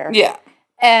 everywhere. Yeah.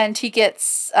 And he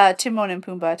gets Timon and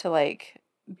Pumbaa to, like,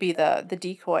 be the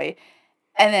decoy.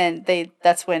 And then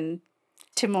that's when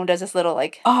Timon does this little,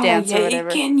 like, dance or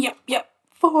whatever. Yep.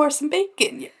 For some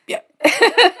bacon. Yep.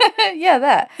 Yeah,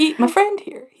 that. Eat my friend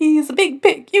here. He's a big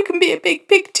pig. You can be a big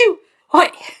pig too. Hoy.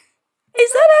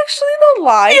 Is that actually the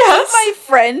line? Yes. Of my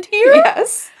friend here?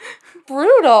 Yes.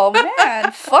 Brutal,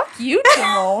 man. Fuck you,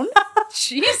 Timon.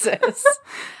 Jesus.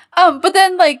 But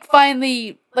then, like,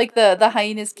 finally, like, the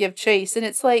hyenas give chase, and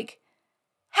it's like,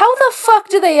 how the fuck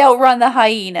do they outrun the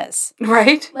hyenas?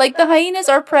 Right? Like, the hyenas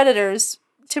are predators.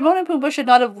 Timon and Pumbaa should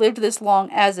not have lived this long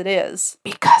as it is.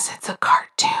 Because it's a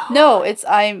cartoon. No, it's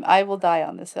I will die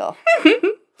on this hill.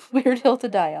 Weird hill to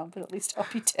die on, but at least I'll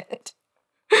be dead.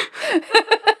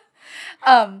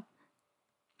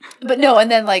 But no, and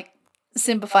then, like,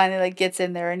 Simba finally, like, gets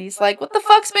in there and he's like, what the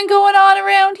fuck's been going on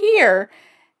around here?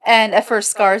 And at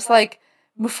first Scar's like,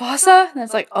 Mufasa? And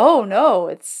it's like, oh no,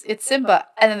 it's Simba.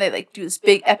 And then they, like, do this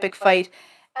big epic fight.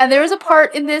 And there is a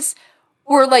part in this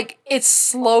where, like, it's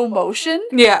slow motion.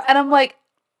 Yeah. And I'm like,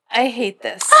 I hate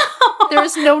this. There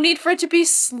is no need for it to be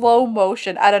slow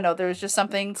motion. I don't know. There was just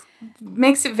something.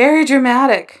 Makes it very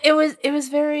dramatic. It was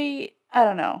very, I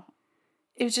don't know.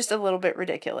 It was just a little bit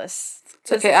ridiculous.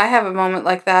 It's okay. I have a moment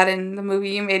like that in the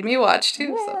movie you made me watch,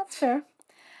 too. Yeah, so. That's fair.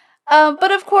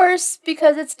 But of course,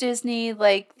 because it's Disney,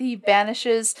 like, he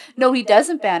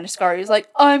doesn't banish Scar. He's like,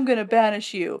 I'm going to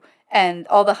banish you. And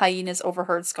all the hyenas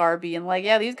overheard Scar being like,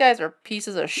 yeah, these guys are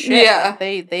pieces of shit. Yeah.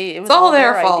 It was all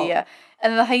their idea.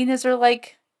 And the hyenas are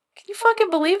like, can you fucking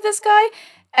believe this guy?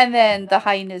 And then the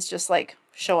hyenas just, like,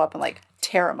 show up and, like,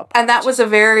 tear him apart. And that was a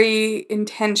very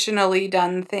intentionally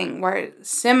done thing where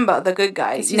Simba, the good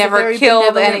guy, never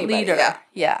killed anybody. Leader.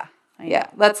 Yeah.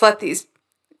 Let's let these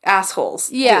assholes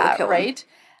do the killing. Right.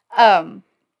 But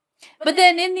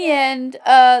then in the end,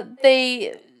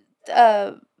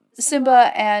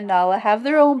 Simba and Nala have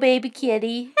their own baby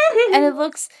kitty. And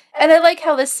I like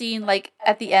how the scene, like,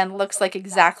 at the end looks like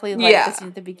exactly like the scene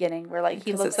at the beginning, where, like,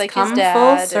 he looks like his dad.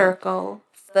 Full circle.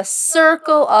 The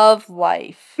circle of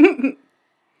life.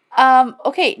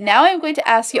 Okay, now I'm going to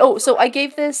ask you. Oh, so I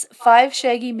gave this 5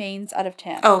 shaggy manes out of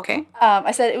 10. Oh, okay.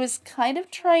 I said it was kind of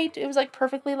trite. It was, like,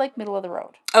 perfectly, like, middle of the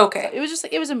road. Okay. So it was just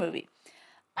like, it was a movie.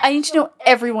 I need to know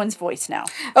everyone's voice now.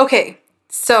 Okay,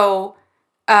 so,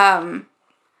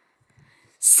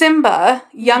 Simba,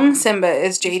 young Simba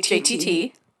is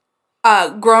JTT.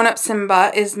 Grown-up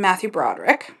Simba is Matthew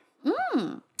Broderick.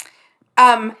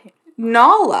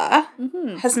 Nala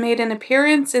has made an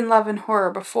appearance in Love and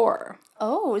Horror before.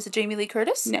 Oh, is it Jamie Lee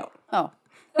Curtis? No. Oh.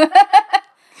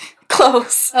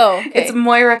 Close. Oh, okay. It's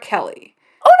Moira Kelly.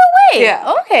 Oh, no way!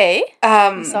 Yeah. Okay.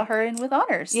 We saw her in With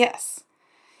Honors. Yes.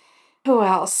 Who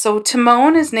else? So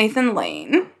Timon is Nathan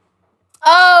Lane.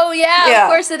 Oh, yeah, of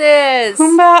course it is.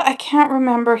 Pumbaa, I can't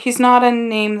remember. He's not a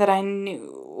name that I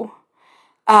knew.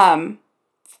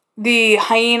 The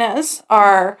hyenas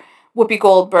are Whoopi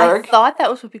Goldberg. I thought that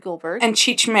was Whoopi Goldberg. And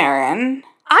Cheech Marin.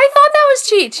 I thought that was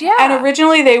Cheech, yeah. And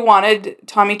originally they wanted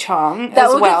Tommy Chong as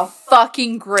well. That would be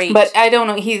fucking great. But I don't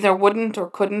know, he either wouldn't or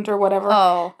couldn't or whatever.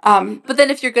 Oh. But then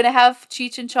if you're going to have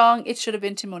Cheech and Chong, it should have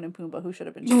been Timon and Pumbaa who should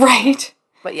have been Cheech. Right.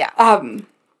 But yeah.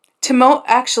 Timon,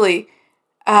 actually,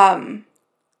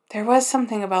 there was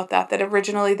something about that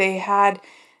originally they had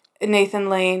Nathan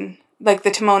Lane, like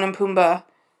the Timon and Pumbaa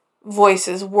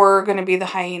voices were going to be the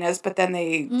hyenas, but then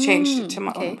they changed to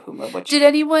Timon and Pumbaa. Which did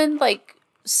anyone, like,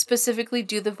 specifically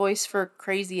do the voice for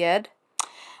Crazy Ed?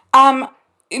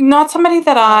 Not somebody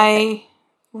that I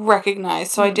recognize,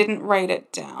 so I didn't write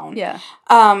it down. Yeah.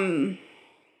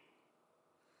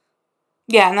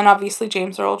 Yeah, and then obviously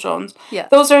James Earl Jones. Yeah.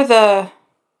 Those are the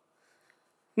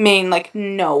main, like,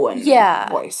 known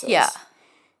voices. Yeah.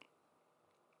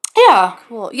 Yeah.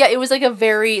 Cool. Yeah, it was like a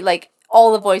very, like,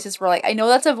 all the voices were like, I know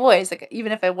that's a voice, like,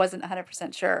 even if I wasn't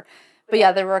 100% sure. But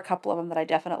yeah, there were a couple of them that I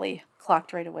definitely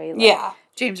clocked right away. Like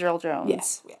James Earl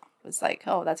Jones was like,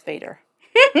 oh, that's Vader.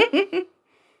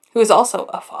 Who is also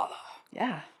a father.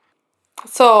 Yeah.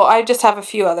 So I just have a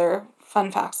few other fun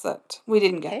facts that we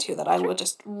didn't get to that I will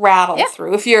just rattle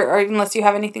through. Unless you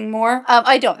have anything more.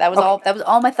 I don't. That was all. That was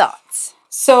all my thoughts.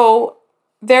 So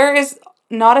there is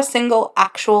not a single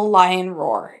actual lion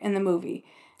roar in the movie.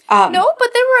 No, but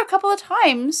there were a couple of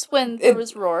times when there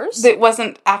was roars. It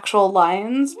wasn't actual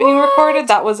lions being recorded.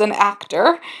 That was an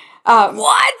actor.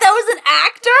 What? That was an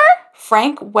actor?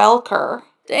 Frank Welker.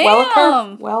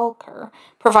 Damn. Welker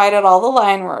provided all the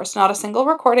lion roars. Not a single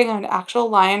recording of an actual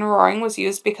lion roaring was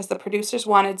used because the producers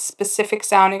wanted specific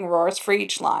sounding roars for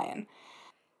each lion.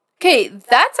 Okay,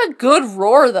 that's a good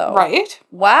roar, though. Right?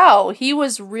 Wow, he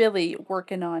was really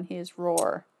working on his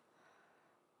roar.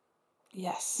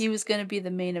 Yes. He was going to be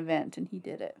the main event, and he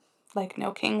did it. Like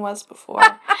No King was before.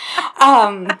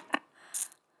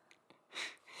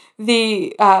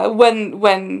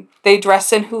 When they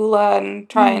dress in hula and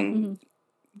try and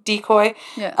decoy,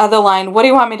 the line, what do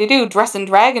you want me to do? Dress and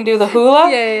drag and do the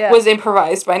hula? Was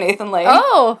improvised by Nathan Lane.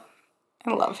 Oh!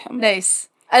 I love him. Nice.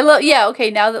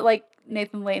 Okay, now that, like,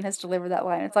 Nathan Lane has delivered that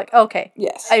line, it's like, okay.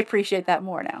 Yes. I appreciate that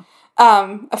more now.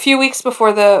 A few weeks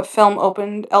before the film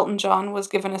opened, Elton John was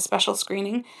given a special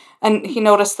screening, and he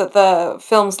noticed that the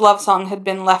film's love song had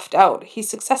been left out. He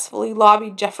successfully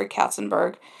lobbied Jeffrey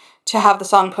Katzenberg to have the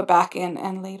song put back in,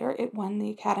 and later it won the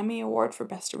Academy Award for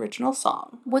Best Original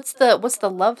Song. What's the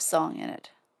love song in it?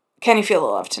 Can You Feel the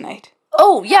Love Tonight?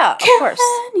 Oh, yeah, of course.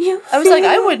 I was like,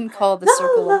 I wouldn't call The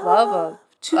Circle of Love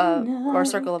or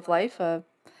Circle of Life a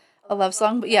love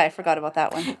song, but yeah, I forgot about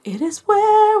that one. It is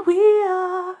where we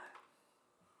are.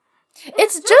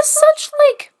 It's just such,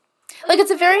 like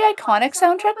it's a very iconic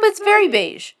soundtrack, but it's very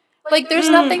beige. Like, there's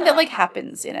nothing that, like,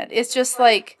 happens in it. It's just,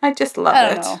 like... I just love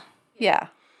I don't know. Yeah.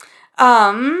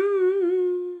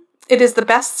 It is the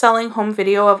best-selling home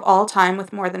video of all time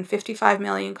with more than 55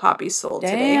 million copies sold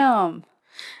today. Damn.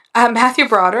 Matthew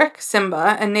Broderick,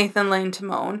 Simba, and Nathan Lane,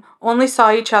 Timon, only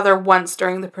saw each other once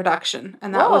during the production,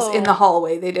 and that was in the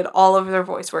hallway. They did all of their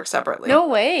voice work separately. No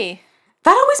way.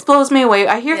 That always blows me away.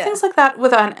 I hear things like that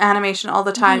with animation all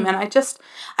the time, and I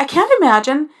can't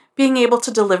imagine being able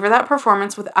to deliver that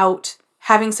performance without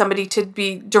having somebody to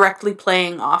be directly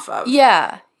playing off of.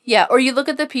 Yeah. Yeah, or you look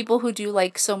at the people who do,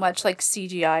 like, so much, like,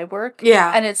 CGI work.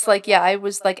 Yeah. And it's like, I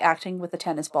was, like, acting with a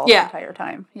tennis ball the entire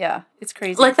time. Yeah, it's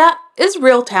crazy. Like, that is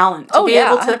real talent. To be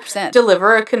able to 100%.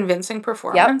 deliver a convincing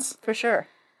performance. Yep, for sure.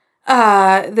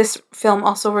 This film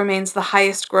also remains the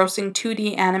highest grossing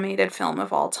 2D animated film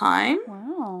of all time.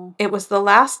 Wow. It was the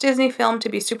last Disney film to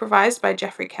be supervised by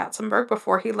Jeffrey Katzenberg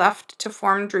before he left to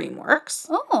form DreamWorks.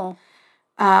 Oh.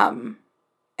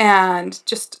 And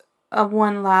just...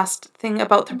 one last thing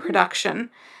about the production.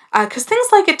 Because things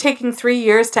like it taking 3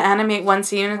 years to animate one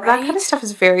scene, that kind of stuff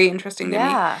is very interesting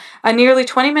to me. Nearly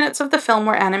 20 minutes of the film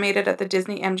were animated at the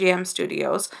Disney MGM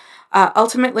studios.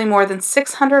 Ultimately, more than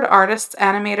 600 artists,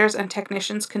 animators, and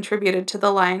technicians contributed to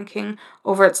The Lion King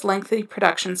over its lengthy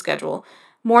production schedule.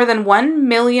 More than 1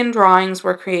 million drawings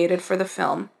were created for the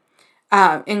film.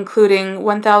 Including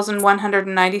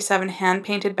 1,197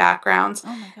 hand-painted backgrounds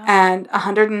and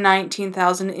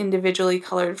 119,000 individually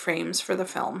colored frames for the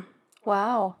film.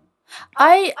 Wow.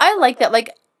 I like that. Like,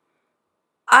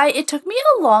 it took me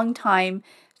a long time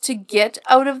to get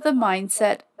out of the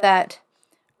mindset that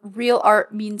real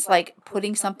art means like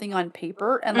putting something on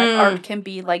paper, and like art can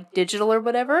be like digital or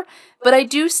whatever. But I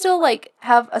do still like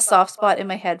have a soft spot in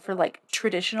my head for like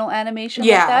traditional animation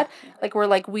like that. Like where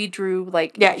like we drew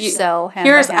like each cell hand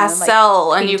here's by hand a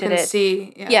cell and you can it.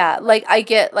 see. Yeah, like I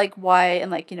get like why,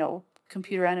 and like, you know,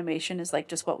 computer animation is like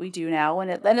just what we do now, and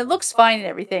it looks fine and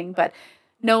everything, but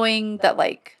knowing that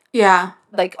like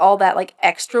all that like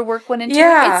extra work went into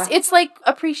it, it's like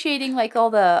appreciating like all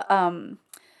the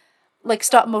like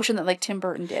stop motion that like Tim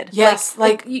Burton did. Yes,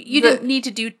 like you didn't need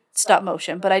to do stop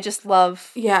motion, but I just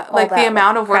love like the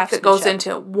amount of work that goes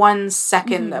into 1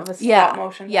 second of a stop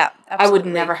motion. Yeah, absolutely. I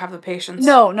would never have the patience.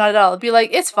 No, not at all. It'd be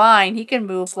like, it's fine. He can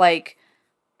move like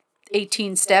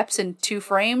 18 steps in 2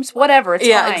 frames. Whatever, it's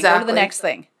fine. Exactly. Go to the next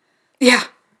thing. Yeah.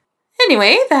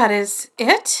 Anyway, that is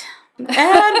it.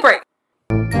 And break.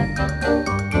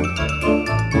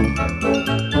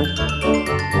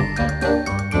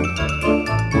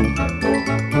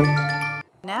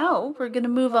 Now we're going to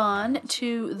move on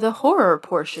to the horror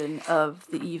portion of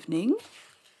the evening.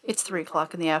 It's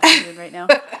 3:00 in the afternoon right now.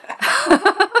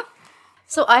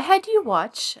 So I had you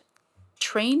watch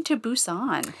Train to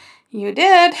Busan. You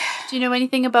did. Do you know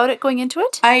anything about it going into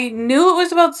it? I knew it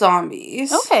was about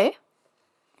zombies. Okay.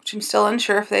 Which I'm still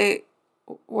unsure if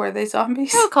were they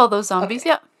zombies? I'll call those zombies,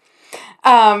 yeah.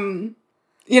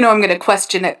 You know, I'm going to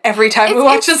question it every time we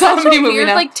watch a zombie movie now. It's such a weird,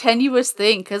 like, tenuous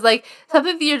thing, because, like,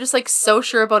 something that you're just, like, so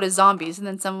sure about is zombies, and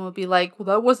then someone will be like, well,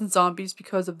 that wasn't zombies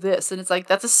because of this, and it's like,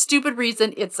 that's a stupid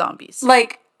reason, it's zombies.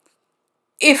 Like,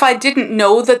 if I didn't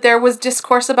know that there was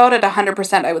discourse about it,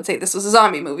 100% I would say this was a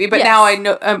zombie movie, but now I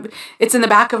know, it's in the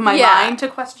back of my mind to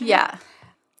question it.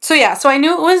 So I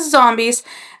knew it was zombies,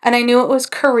 and I knew it was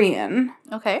Korean.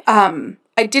 Okay.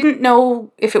 I didn't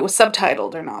know if it was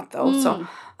subtitled or not, though, so...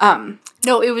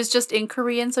 No, it was just in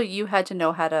Korean, so you had to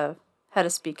know how to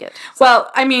speak it. So.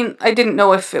 Well, I mean, I didn't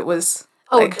know if it was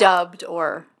like, dubbed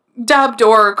or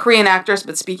Korean actors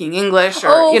but speaking English,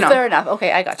 or you know. Fair enough.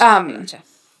 Okay, I gotcha.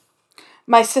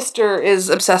 My sister is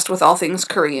obsessed with all things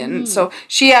Korean, so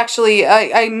she actually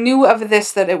I knew of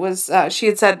this, that it was she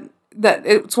had said that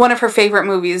it's one of her favorite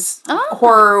movies,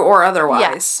 horror or otherwise.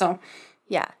 Yeah. So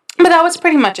but that was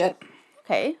pretty much it.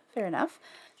 Okay, fair enough.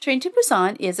 Train to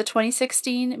Busan is a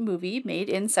 2016 movie made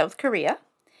in South Korea.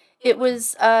 It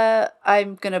was,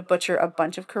 I'm going to butcher a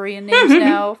bunch of Korean names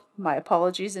now. My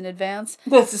apologies in advance.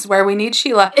 This is where we need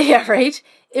Sheila. Yeah, right.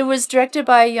 It was directed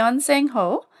by Yeon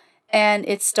Sang-ho, and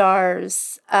it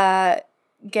stars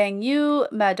Gang Yoo,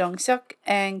 Ma Dong-seok,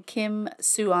 and Kim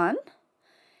Soo-an.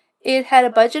 It had a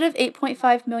budget of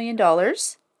 $8.5 million,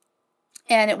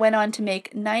 and it went on to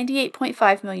make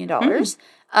 $98.5 million,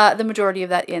 the majority of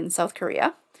that in South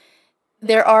Korea.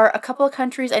 There are a couple of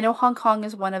countries. I know Hong Kong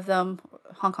is one of them.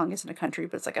 Hong Kong isn't a country,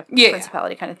 but it's like a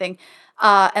principality kind of thing.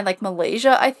 And like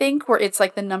Malaysia, I think, where it's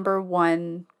like the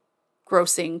 #1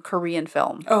 grossing Korean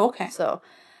film. Oh, okay. So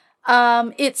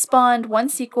it spawned 1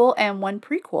 sequel and 1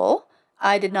 prequel.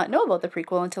 I did not know about the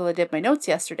prequel until I did my notes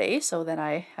yesterday, so then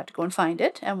I had to go and find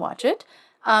it and watch it.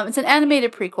 It's an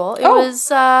animated prequel. It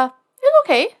was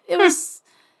okay. It was...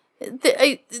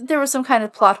 there was some kind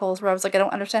of plot holes where I was like, I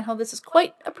don't understand how this is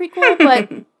quite a prequel, but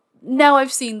now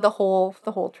I've seen the whole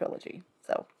trilogy.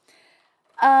 So,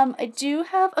 I do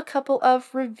have a couple of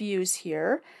reviews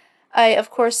here. I, of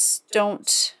course,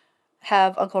 don't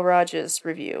have Uncle Raj's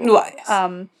review. Well, yes.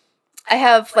 I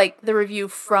have, like, the review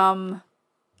from,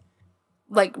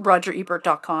 like,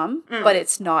 RogerEbert.com, but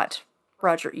it's not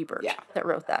Roger Ebert that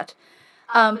wrote that.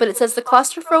 But it says the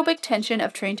claustrophobic tension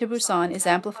of Train to Busan is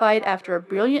amplified after a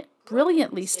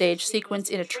brilliantly staged sequence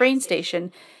in a train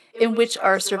station in which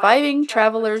our surviving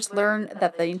travelers learn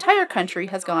that the entire country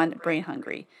has gone brain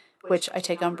hungry, which I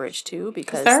take umbrage to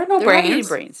because there are no brains. Not eating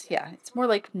brains. Yeah, it's more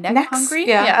like neck hungry.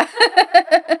 Yeah.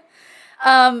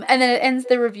 And then it ends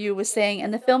the review with saying,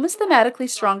 and the film is thematically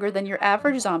stronger than your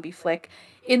average zombie flick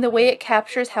in the way it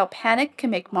captures how panic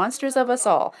can make monsters of us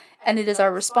all, and it is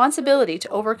our responsibility to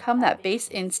overcome that base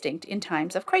instinct in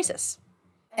times of crisis.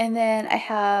 And then I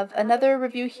have another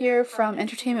review here from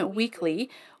Entertainment Weekly,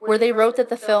 where they wrote that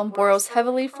the film borrows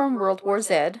heavily from World War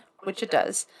Z, which it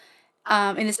does,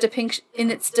 in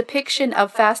its depiction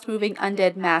of fast-moving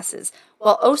undead masses,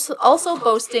 while also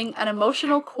boasting an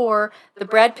emotional core the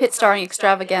Brad Pitt starring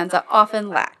extravaganza often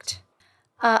lacked.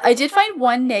 I did find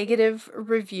one negative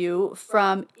review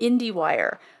from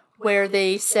IndieWire, where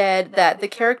they said that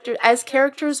as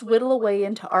characters whittle away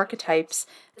into archetypes,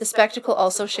 the spectacle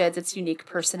also sheds its unique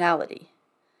personality.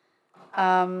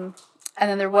 And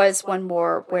then there was one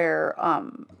more where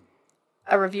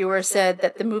a reviewer said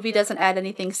that the movie doesn't add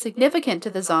anything significant to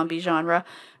the zombie genre,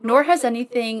 nor has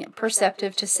anything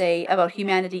perceptive to say about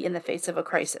humanity in the face of a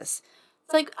crisis.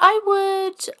 It's like, I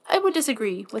would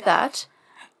disagree with that.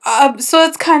 So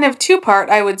it's kind of two-part.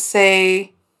 I would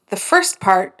say the first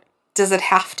part, does it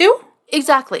have to?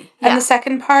 Exactly. Yeah. And the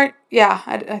second part, yeah,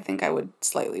 I think I would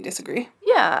slightly disagree.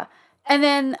 Yeah. And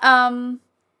then,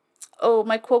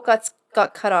 my quote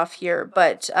got cut off here,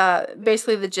 but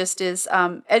basically the gist is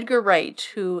Edgar Wright,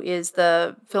 who is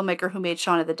the filmmaker who made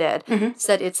Shaun of the Dead,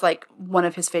 said it's like one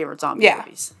of his favorite zombie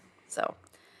movies. So,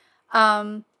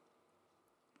 so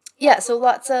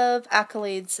lots of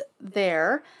accolades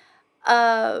there.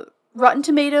 Rotten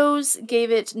Tomatoes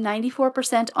gave it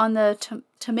 94% on the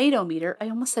tomato meter. I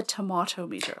almost said tomato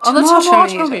meter. On the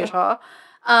tomato meter.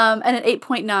 And an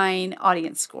 8.9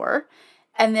 audience score.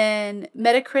 And then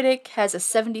Metacritic has a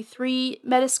 73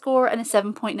 Metascore and a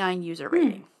 7.9 user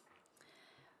rating.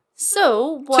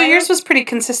 So yours was pretty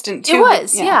consistent too. It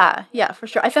was, yeah, for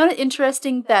sure. I found it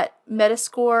interesting that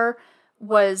Metascore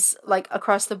was like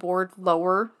across the board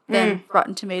lower than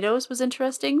Rotten Tomatoes was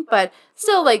interesting, but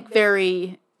still like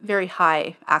very, very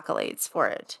high accolades for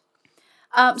it.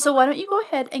 So why don't you go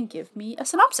ahead and give me a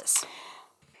synopsis?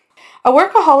 A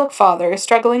workaholic father is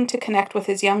struggling to connect with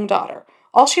his young daughter.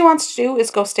 All she wants to do is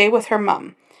go stay with her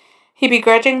mum. He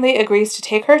begrudgingly agrees to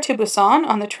take her to Busan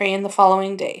on the train the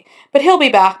following day, but he'll be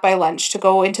back by lunch to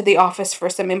go into the office for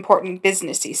some important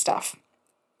businessy stuff.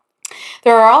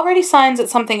 There are already signs that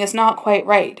something is not quite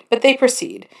right, but they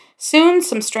proceed. Soon,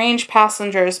 some strange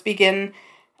passengers begin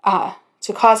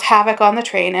to cause havoc on the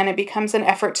train, and it becomes an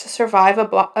effort to survive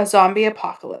a zombie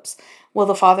apocalypse. Will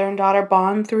the father and daughter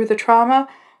bond through the trauma?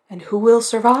 And who will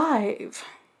survive?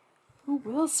 Who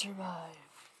will survive?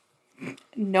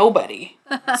 Nobody.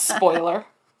 Spoiler.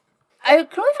 I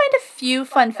can only find a few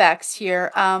fun facts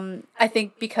here. I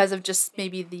think because of just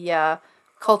maybe the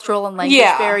cultural and language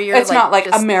barrier. It's not like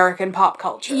just American pop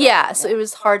culture. Yeah, so it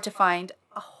was hard to find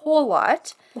a whole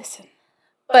lot. Listen.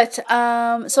 But,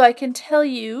 so I can tell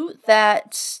you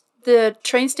that the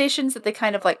train stations that they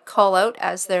kind of like call out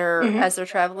as they're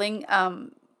traveling,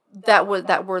 that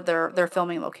were their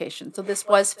filming locations. So this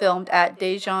was filmed at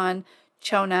Daejeon,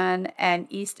 Cheonan, and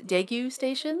East Daegu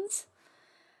stations.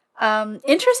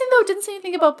 Interesting though, didn't say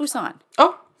anything about Busan.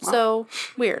 Oh. Well. So,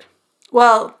 weird.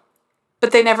 Well,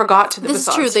 but they never got to the Busan. This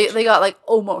is true. They got like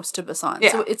almost to Busan.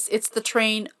 Yeah. So it's the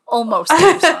train almost to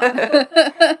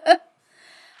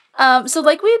Busan. So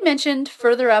like we had mentioned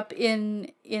further up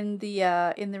in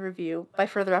the review, by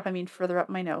further up I mean further up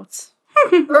my notes.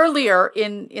 Earlier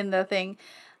in the thing,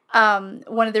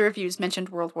 one of the reviews mentioned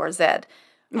World War Z.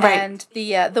 Right. And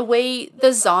the way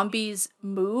the zombies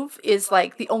move is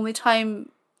like the only time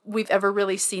we've ever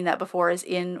really seen that before is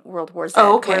in World War Z.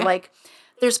 Oh, okay. Where like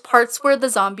there's parts where the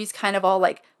zombies kind of all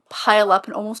like pile up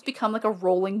and almost become like a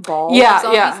rolling ball. Yeah, of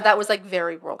zombies. yeah. That was like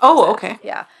very World War Z. Oh, okay.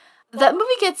 Yeah. That movie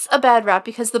gets a bad rap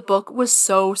because the book was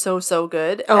so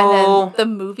good. Oh. And then the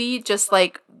movie just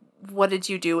like, what did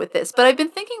you do with this? But I've been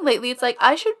thinking lately, it's like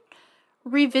I should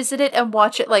revisit it and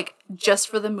watch it like just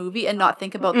for the movie and not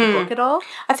think about the book at all.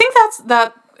 I think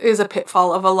that is a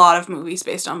pitfall of a lot of movies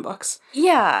based on books.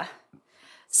 Yeah.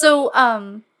 So,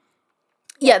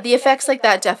 the effects like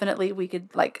that definitely we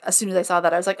could like as soon as I saw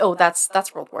that I was like, oh, that's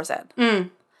World War Z. Go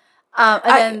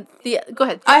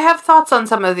ahead. I have thoughts on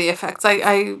some of the effects.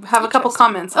 I have a couple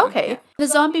comments on Okay. The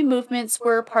zombie movements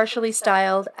were partially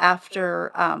styled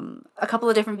after a couple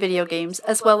of different video games,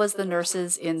 as well as the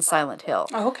nurses in Silent Hill.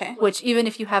 Oh, okay. Which, even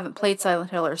if you haven't played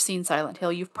Silent Hill or seen Silent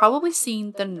Hill, you've probably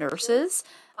seen the nurses.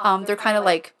 They're kind of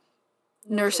like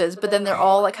nurses, but then they're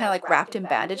all like kind of like wrapped in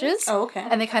bandages. Oh, okay.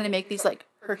 And they kind of make these like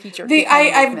herky-jerky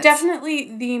I've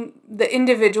definitely, the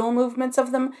individual movements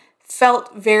of them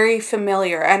felt very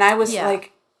familiar, and I was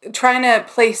like trying to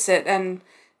place it and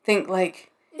think like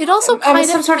it also kind of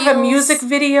some sort of a music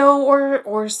video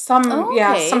or some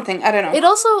something, I don't know. It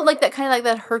also like that kind of like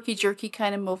that herky jerky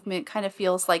kind of movement kind of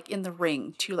feels like in The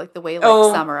Ring too, like the way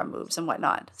like Samara moves and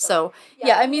whatnot. So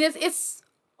yeah, I mean it's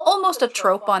almost a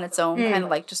trope on its own, kind of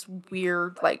like just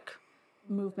weird like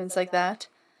movements like that.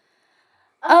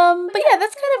 But yeah,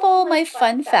 that's kind of all my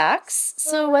fun facts.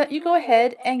 So why don't you go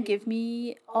ahead and give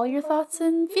me all your thoughts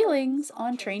and feelings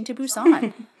on Train to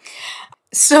Busan.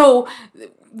 So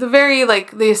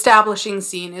the establishing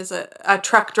scene is a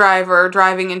truck driver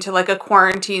driving into like a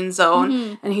quarantine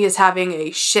zone, and he is having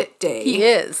a shit day. He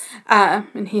is.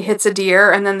 And he hits a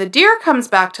deer, and then the deer comes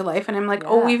back to life, and I'm like,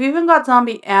 oh, we've even got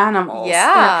zombie animals.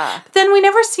 Yeah. But then we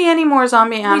never see any more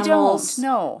zombie animals. We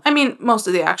don't, no. I mean, most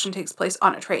of the action takes place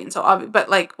on a train, but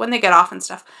like when they get off and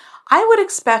stuff, I would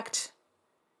expect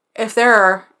if there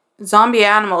are zombie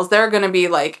animals, they're going to be,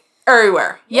 like,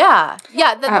 everywhere. Yeah.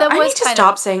 Yeah, that was I need to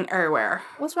stop saying everywhere.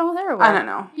 What's wrong with everywhere? I don't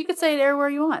know. You could say it everywhere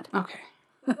you want. Okay.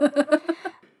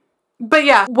 But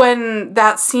yeah, when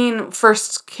that scene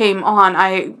first came on,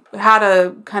 I had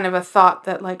a kind of a thought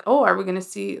that, like, oh, are we going to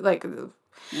see, like...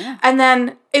 Yeah. And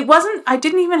then I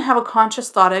didn't even have a conscious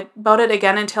thought about it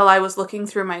again until I was looking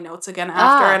through my notes again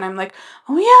after, and I'm like,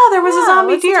 oh yeah, there was a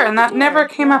zombie deer, and that never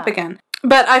came up again.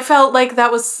 But I felt like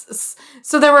that was,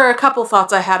 so there were a couple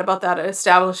thoughts I had about that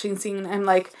establishing scene, and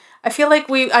like, I feel like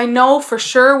I know for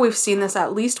sure we've seen this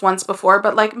at least once before,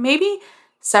 but like maybe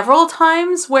several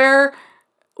times where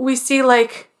we see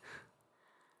like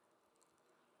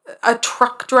a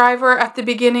truck driver at the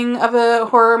beginning of a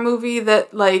horror movie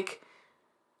that like,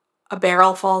 a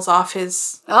barrel falls off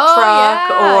his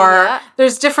truck, or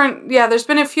there's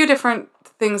been a few different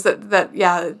things that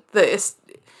the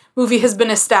movie has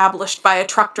been established by a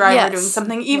truck driver doing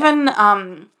something. Even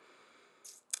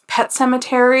Pet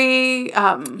Sematary,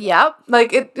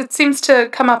 like it seems to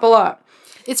come up a lot.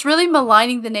 It's really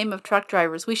maligning the name of truck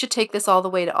drivers. We should take this all the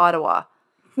way to Ottawa.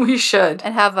 We should.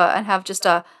 And have just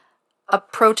a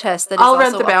protest that I'll is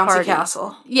rent the bouncy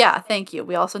castle. Yeah, thank you.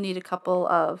 We also need a couple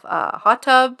of hot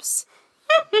tubs.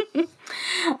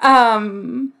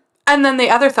 And then the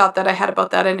other thought that I had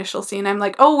about that initial scene, I'm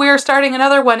like, oh, we're starting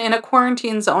another one in a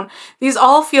quarantine zone. These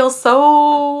all feel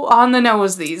so on the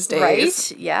nose these days.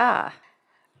 Right? Yeah.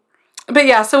 But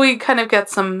yeah, so we kind of get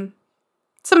some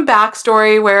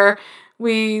backstory where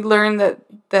we learn that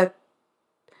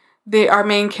our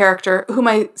main character, who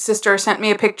my sister sent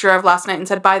me a picture of last night and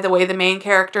said, by the way, the main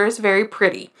character is very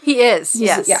pretty. He is,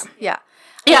 yes. Yeah,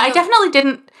 I definitely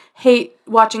didn't hate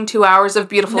watching 2 hours of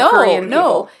beautiful Korean people.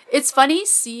 No, it's funny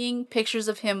seeing pictures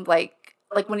of him, like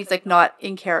when he's, like, not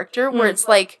in character, where it's,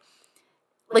 like,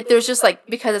 there's just, like,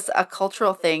 because it's a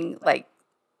cultural thing, like,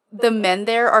 the men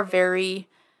there are very,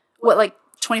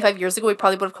 25 years ago, we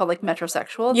probably would have called, like,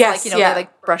 metrosexual. Yes, they,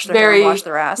 like, brush their hair and wash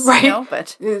their ass, right.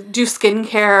 But... do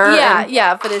skincare.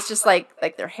 Yeah, but it's just, like,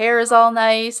 their hair is all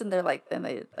nice, and they're, like, then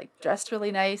they, like, dressed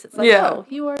really nice. It's like, oh,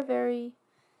 you're a very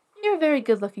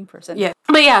good-looking person. Yeah.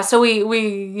 But yeah, so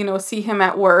we see him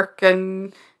at work,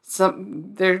 and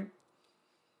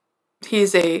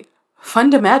he's a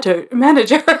fund manager.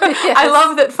 Yes. I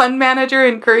love that fund manager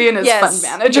in Korean is fund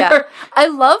manager. Yeah. I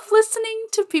love listening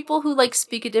to people who, like,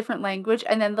 speak a different language,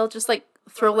 and then they'll just, like,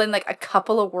 throw in, like, a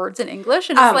couple of words in English,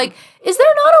 and it's like, is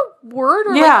there not a word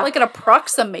or, like an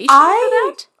approximation for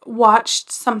that?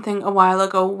 Watched something a while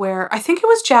ago where I think it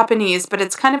was Japanese, but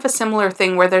it's kind of a similar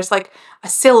thing where there's like a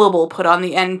syllable put on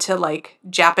the end to like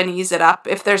Japanese it up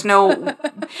if there's no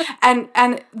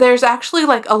and there's actually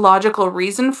like a logical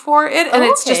reason for it, and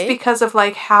it's just because of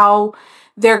like how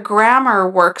their grammar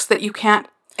works, that you can't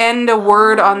end a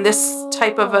word on this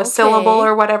type of a syllable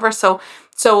or whatever. So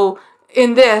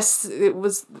in this, it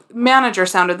was manager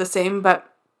sounded the same, but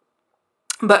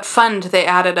fund, they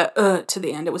added a to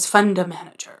the end. It was funda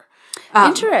manager.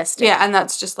 Interesting. Yeah, and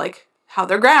that's just like how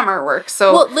their grammar works.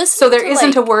 So there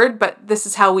isn't a word, but this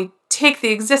is how we take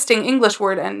the existing English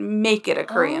word and make it a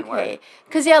Korean word.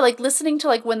 Because like listening to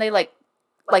like when they like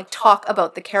talk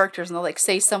about the characters and they'll like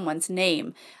say someone's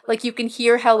name, like you can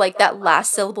hear how like that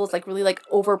last syllable is like really like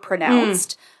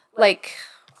overpronounced. Like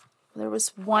there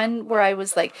was one where I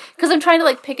was like, because I'm trying to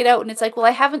like pick it out, and it's like, well,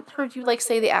 I haven't heard you like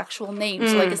say the actual name,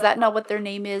 so like, is that not what their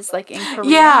name is like in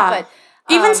Korean? Yeah, but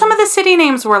even some of the city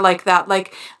names were like that.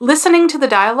 Like listening to the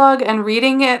dialogue and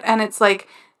reading it, and it's like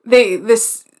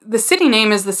the city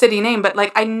name is the city name, but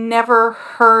like I never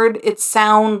heard it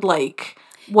sound like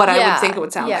what I would think it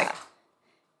would sound like.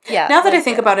 Yeah. Now that I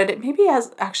think about it maybe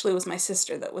actually was my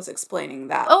sister that was explaining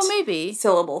that. Oh, maybe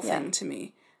syllable thing to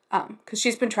me. Because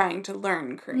she's been trying to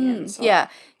learn Korean. So. Yeah,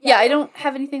 I don't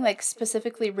have anything like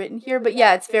specifically written here, but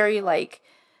yeah, it's very like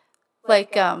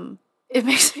it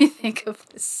makes me think of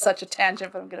this is such a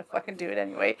tangent, but I'm gonna fucking do it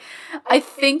anyway. I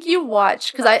think you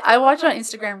watch, because I watch on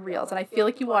Instagram Reels, and I feel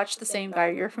like you watch the same guy.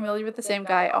 You're familiar with the same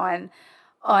guy on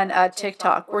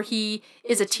TikTok, where he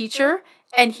is a teacher.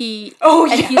 And he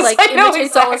like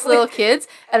imitates all his little kids,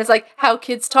 and it's like how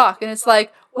kids talk, and it's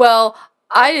like, well,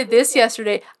 I did this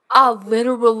yesterday. I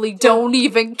literally don't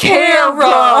even care.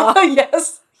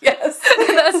 Yes.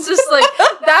 That's just like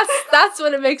that's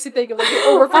what it makes me think of. Like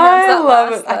overpronounce that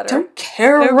last letter. I don't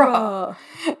care.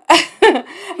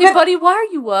 Hey, buddy, why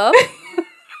are you up?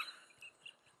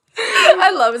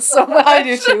 I love it so much. I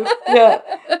do too. Yeah.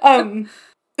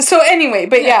 So anyway,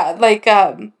 but yeah, like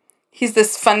he's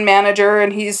this fund manager,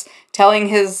 and he's telling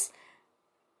his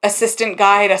assistant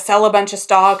guy to sell a bunch of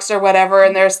stocks or whatever,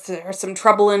 and there's some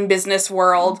trouble in business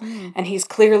world, and he's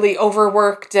clearly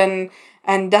overworked, and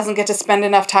and doesn't get to spend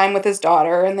enough time with his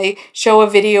daughter. And they show a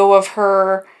video of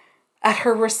her at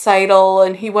her recital,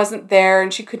 and he wasn't there,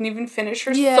 and she couldn't even finish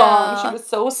her song. She was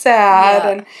so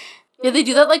sad. And they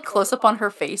do that like close up on her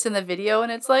face in the video,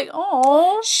 and it's like,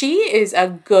 oh, she is a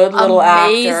good little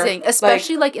actor. Amazing,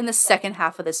 especially like in the second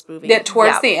half of this movie. Yeah,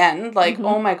 towards the end, like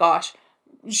oh my gosh,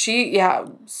 she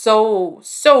so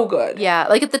good. Yeah,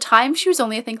 like at the time she was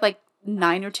only I think like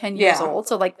 9 or 10 years old,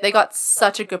 so like they got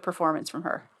such a good performance from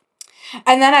her.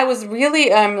 And then I was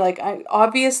really I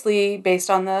obviously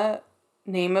based on the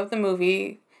name of the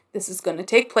movie, this is going to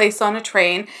take place on a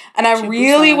train, and I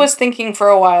really was thinking for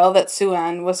a while that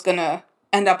Sue-Ann was going to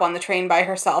end up on the train by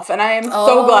herself, and I am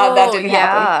so glad that didn't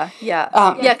happen.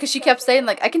 Yeah, because she kept saying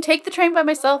like, I can take the train by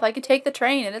myself, I can take the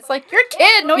train, and it's like, you're a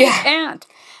kid, no you can't.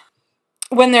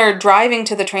 When they're driving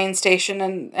to the train station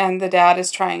and the dad is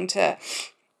trying to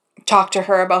talk to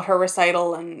her about her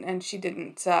recital and she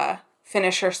didn't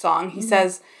finish her song, he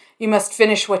says, you must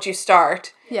finish what you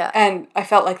start. Yeah. And I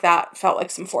felt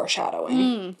like some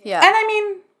foreshadowing. Yeah. And I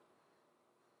mean,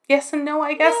 yes and no,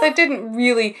 I guess. I didn't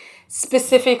really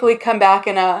specifically come back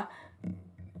in a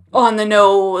on the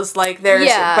nose, like there's...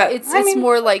 Yeah, but it's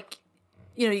more like,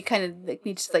 you know, you kind of like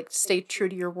need to like stay true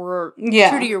to your word. Yeah.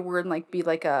 True to your word and like be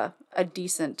like a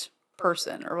decent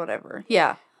person or whatever.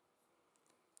 Yeah.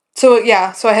 So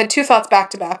I had two thoughts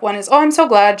back to back. One is, I'm so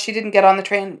glad she didn't get on the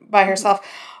train by herself.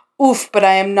 Oof, but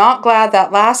I am not glad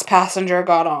that last passenger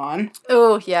got on.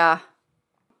 Oh, yeah.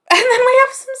 And then we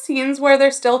have some scenes where they're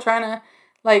still trying to,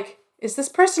 like, is this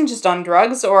person just on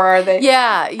drugs or are they...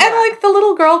 Yeah. And, like, the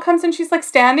little girl comes and she's, like,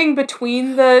 standing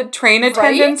between the train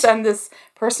attendants and this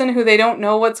person who they don't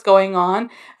know what's going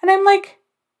on. And I'm like...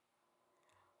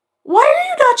 Why are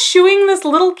you not shooing this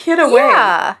little kid away?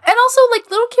 Yeah. And also,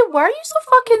 like, little kid, why are you so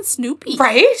fucking snoopy?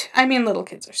 Right? I mean, little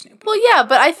kids are snoopy. Well, yeah,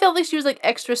 but I felt like she was, like,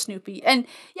 extra snoopy. And,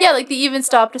 yeah, like, they even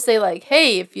stopped to say, like,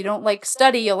 hey, if you don't, like,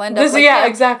 study, you'll end up like him.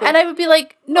 Exactly. And I would be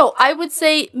like, no, I would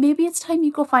say, maybe it's time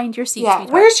you go find your seat,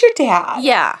 sweetheart. Where's your dad?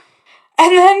 Yeah.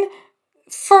 And then,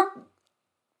 for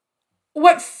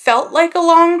what felt like a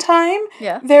long time,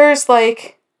 there's,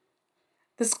 like...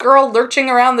 this girl lurching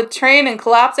around the train and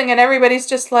collapsing, and everybody's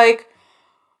just like,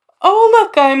 oh,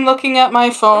 look, I'm looking at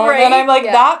my phone. Right? And I'm like,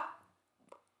 that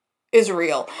is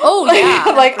real. Oh,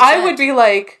 yeah. Like, I would be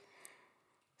like,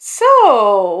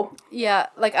 so... Yeah,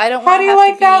 like, I don't want to... How do you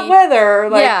like that weather?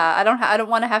 Like, yeah, I don't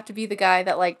want to have to be the guy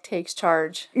that, like, takes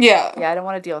charge. Yeah. Yeah, I don't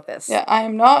want to deal with this. Yeah, I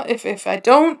am not... If I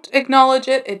don't acknowledge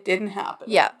it, it didn't happen.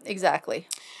 Yeah, exactly.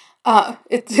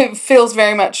 It feels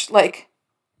very much like,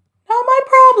 not my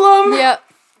problem.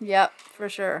 Yep, for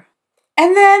sure.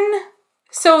 And then,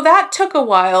 so that took a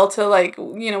while to, like,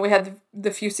 you know, we had the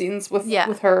few scenes with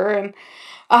her,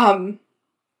 and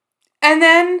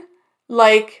then,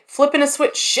 like, flipping a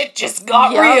switch, shit just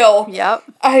got real. Yep.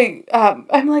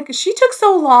 I'm like, she took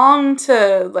so long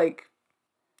to, like,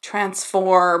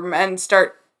 transform and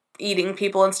start eating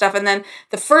people and stuff, and then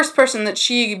the first person that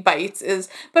she bites is,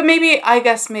 but maybe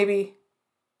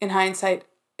in hindsight,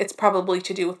 it's probably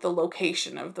to do with the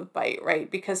location of the bite,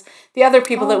 right? Because the other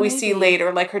people that we see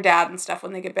later, like her dad and stuff,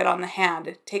 when they get bit on the hand,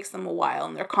 it takes them a while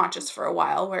and they're conscious for a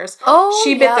while, whereas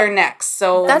she bit their necks,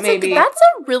 so that's maybe... That's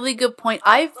a really good point.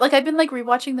 I've been, like,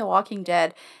 rewatching The Walking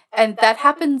Dead, and that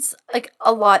happens, like,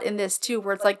 a lot in this, too,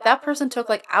 where it's, like, that person took,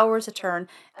 like, hours to turn,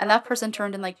 and that person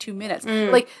turned in, like, 2 minutes.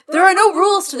 Like, there are no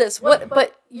rules to this.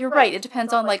 But you're right. It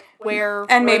depends on, like, where...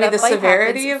 And maybe the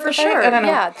severity of the bite? For sure. I don't know.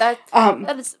 Yeah,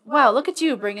 that is... Wow, look at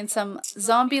you bringing some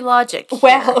zombie logic here.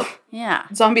 Well... Yeah.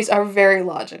 Zombies are very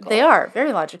logical. They are.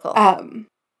 Very logical.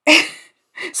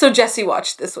 So Jessie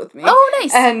watched this with me. Oh,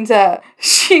 nice. And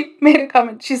she made a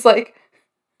comment. She's like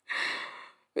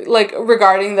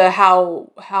regarding the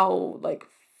how like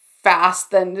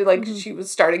fast then like she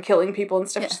was started killing people and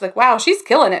stuff. Yeah. She's like, wow, she's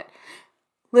killing it.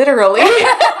 Literally.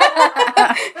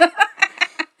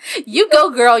 You go,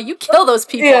 girl. You kill those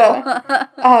people. Yeah.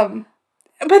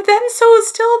 But then so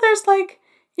still there's like,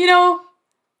 you know,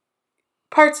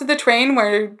 parts of the train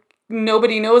where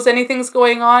nobody knows anything's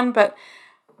going on, but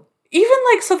even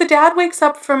like, so the dad wakes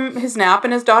up from his nap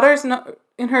and his daughter's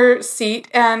in her seat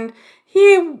and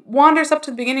he wanders up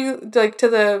to the beginning, like to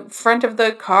the front of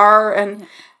the car and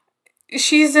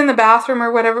she's in the bathroom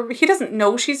or whatever, but he doesn't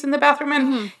know she's in the bathroom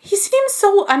and he seems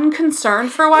so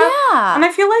unconcerned for a while. Yeah. And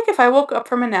I feel like if I woke up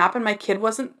from a nap and my kid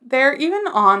wasn't there, even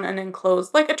on an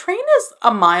enclosed, like a train is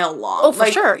a mile long. Oh, for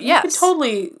sure, yes. You could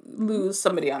totally lose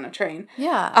somebody on a train.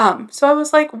 Yeah. So I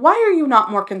was like, why are you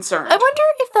not more concerned? I wonder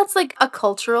if that's like a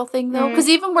cultural thing though, because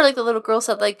even where like the little girl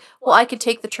said like, well, I could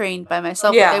take the train by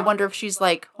myself. Yeah. Like, I wonder if she's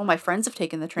like, oh, my friends have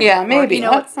taken the train. Yeah, before. maybe. You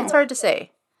know, it's hard to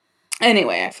say.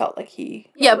 Anyway, I felt like he...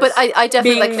 Yeah, but I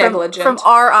definitely, like, from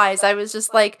our eyes, I was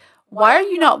just like, why are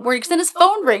you not working? Because then his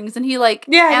phone rings, and he, like,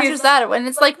 answers that. And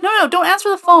it's like, no, don't answer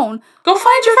the phone. Go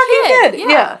find your fucking kid.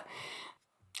 Yeah.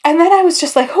 And then I was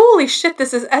just like, holy shit,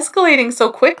 this is escalating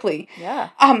so quickly. Yeah.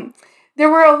 There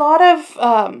were a lot of,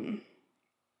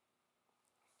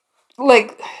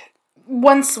 like,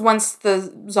 once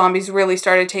the zombies really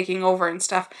started taking over and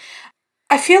stuff,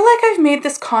 I feel like I've made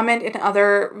this comment in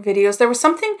other videos. There was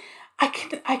something,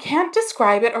 I can't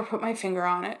describe it or put my finger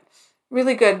on it.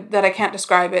 Really good that I can't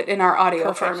describe it in our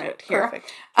audio format here.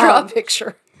 Perfect. Draw a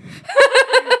picture.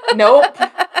 Nope.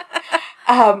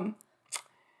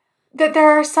 That there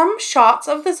are some shots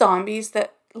of the zombies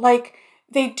that, like,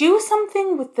 they do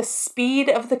something with the speed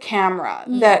of the camera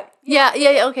that... Yeah,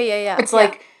 okay, yeah. It's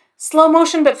like slow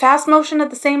motion but fast motion at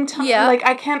the same time. Yeah. Like,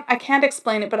 I can't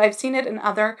explain it, but I've seen it in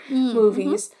other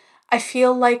movies. I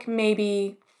feel like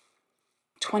maybe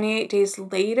 28 Days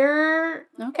Later...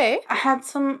 Okay. I had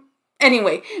some...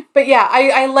 Anyway, but yeah,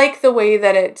 I like the way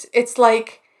that it's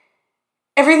like...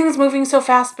 Everything's moving so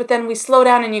fast, but then we slow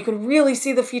down and you can really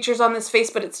see the features on this face,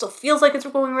 but it still feels like it's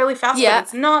going really fast, but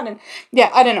it's not. And yeah,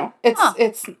 I don't know.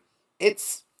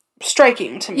 It's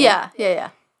striking to me.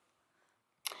 Yeah.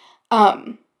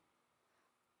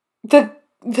 The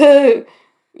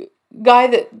guy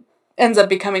that ends up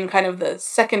becoming kind of the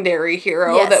secondary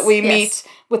hero that we meet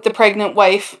with the pregnant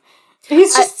wife.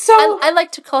 He's just I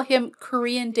like to call him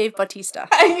Korean Dave Bautista.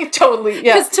 Totally,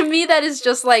 yeah. Because to me that is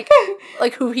just like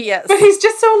who he is. But he's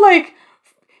just so like,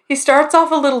 he starts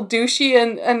off a little douchey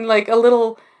and like a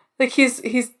little, like he's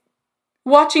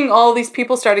watching all these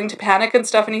people starting to panic and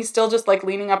stuff, and he's still just like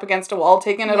leaning up against a wall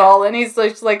taking it all, and he's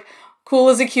like cool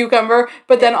as a cucumber,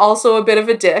 but then also a bit of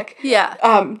a dick. Yeah.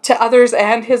 To others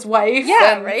and his wife.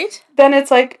 Yeah, and right? Then it's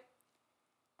like,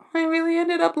 I really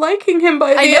ended up liking him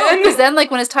by the end. I know, because then, like,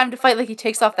 when it's time to fight, like, he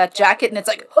takes off that jacket, and it's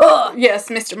like, ugh! Yes,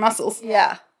 Mr. Muscles.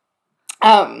 Yeah.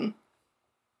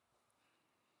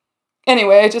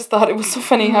 Anyway, I just thought it was so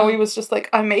funny how he was just like,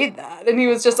 I made that, and he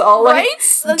was just all like...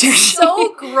 Right? That's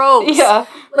so gross. Yeah.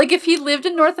 Like, if he lived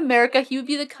in North America, he would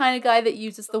be the kind of guy that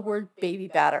uses the word baby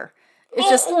batter. It's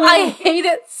just, I hate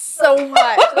it so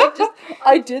much. Like, just,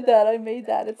 I did that, I made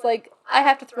that. It's like, I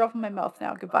have to throw up in my mouth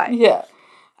now, goodbye. Yeah.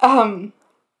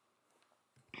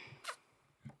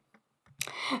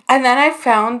 And then I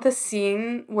found the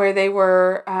scene where they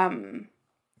were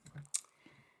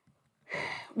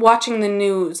watching the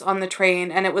news on the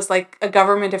train, and it was like a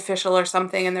government official or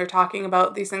something, and they're talking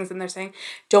about these things, and they're saying,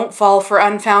 don't fall for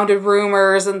unfounded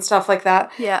rumors and stuff like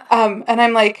that. Yeah. And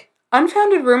I'm like,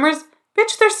 unfounded rumors?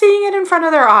 Bitch, they're seeing it in front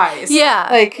of their eyes. Yeah.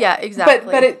 Like, yeah,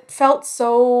 exactly. But it felt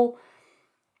so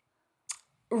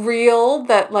real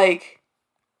that, like,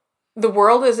 the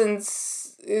world is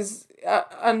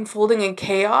unfolding in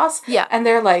chaos. Yeah. And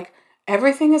they're like,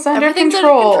 everything's under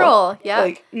control. Yeah.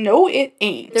 Like, no, it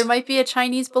ain't. There might be a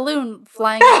Chinese balloon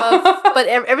flying above, but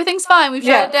everything's fine. We've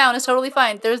shut it down. It's totally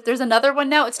fine. There's another one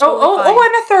now. It's totally fine. Oh,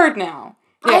 and a third now.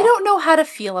 Yeah. I don't know how to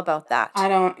feel about that. I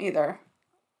don't either.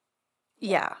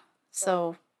 Yeah.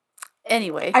 So,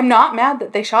 anyway. I'm not mad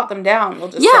that they shot them down. We'll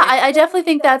just I definitely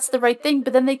think that's the right thing,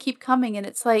 but then they keep coming, and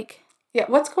it's like... Yeah,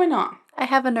 what's going on? I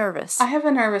have a nervous. too.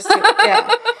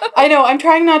 Yeah. I know, I'm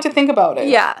trying not to think about it.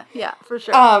 Yeah, for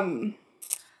sure.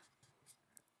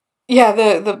 Yeah,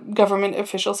 the government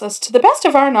official says, to the best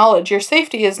of our knowledge, your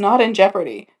safety is not in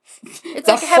jeopardy. It's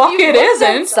the like, fuck it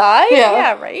isn't. Outside?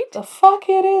 Yeah, right? The fuck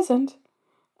it isn't.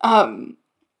 And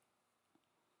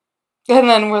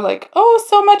then we're like, oh,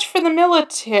 so much for the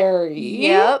military.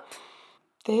 Yep.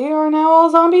 They are now all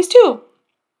zombies too.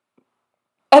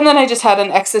 And then I just had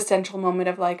an existential moment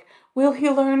of like, will he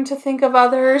learn to think of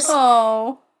others?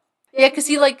 Oh. Yeah, because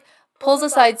he like pulls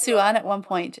aside Soo-an at one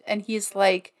point, and he's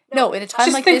like, no, in a time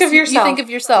just like think this, of yourself. you think of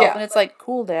yourself. Yeah. And it's like,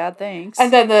 cool, Dad, thanks.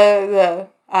 And then the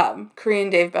Korean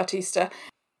Dave Bautista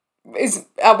is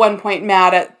at one point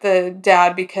mad at the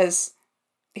dad because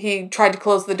he tried to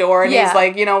close the door, and he's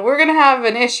like, we're going to have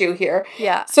an issue here.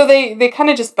 Yeah. So they kind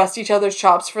of just bust each other's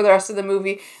chops for the rest of the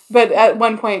movie. But at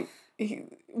one point,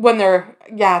 when they're,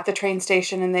 at the train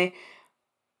station, and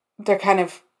they're kind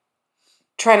of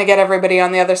trying to get everybody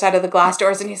on the other side of the glass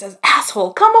doors, and he says,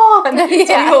 asshole, come on! So he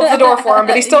holds the door for him,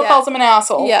 but he still calls him an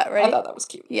asshole. Yeah, right. I thought that was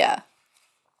cute. Yeah.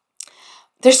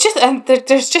 There's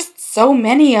just so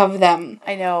many of them.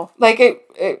 I know. Like,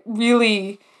 it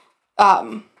really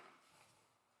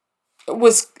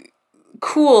was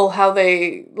cool how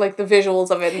they, like, the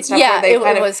visuals of it and stuff. Yeah,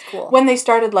 where they it was cool. When they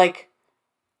started, like,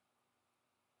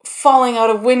 falling out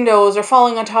of windows or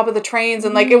falling on top of the trains,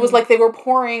 and like it was like they were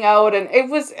pouring out, and it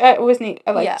was neat.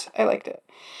 I liked it.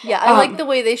 Yeah, I like the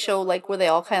way they show like where they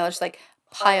all kind of just like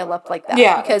pile up like that.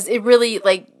 Yeah, because it really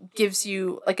like gives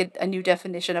you like a new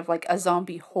definition of like a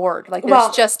zombie horde. Like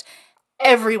there's just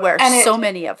everywhere, and so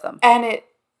many of them, and it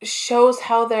shows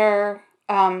how they're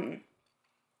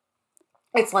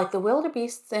it's like the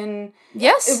wildebeests in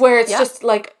where it's just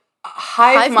like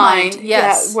hive mind.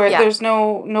 Yes, where there's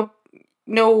no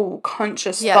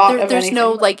conscious thought of there's anything.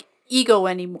 No like ego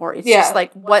anymore. It's just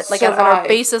like what like at our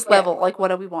basis level, like what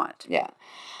do we want? Yeah,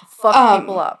 fuck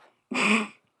people up.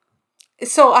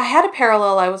 So I had a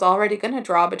parallel I was already going to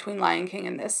draw between Lion King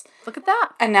and this. Look at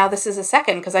that. And now this is a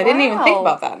second, because I didn't even think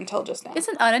about that until just now. It's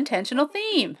an unintentional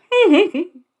theme.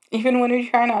 Even when we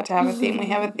try not to have a theme, we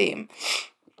have a theme.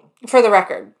 For the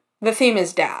record, the theme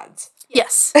is dads.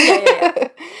 Yes. Yeah.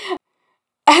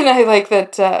 And I like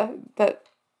that that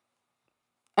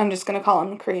I'm just going to call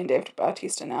him Korean Dave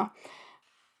Bautista now.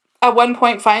 At one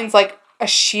point finds like a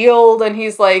shield, and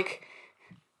he's like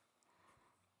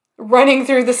running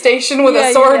through the station with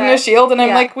a sword and a shield, and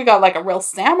I'm like, we got like a real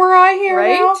samurai here,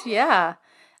 right? Now? Yeah.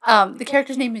 The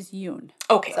character's name is Yoon.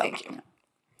 Okay, thank you.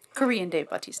 Korean Dave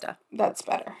Bautista. That's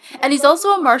better. And he's also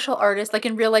a martial artist. Like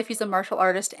in real life, he's a martial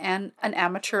artist and an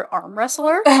amateur arm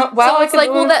wrestler. Well, so it's like,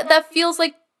 well, that feels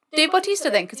like Dave Bautista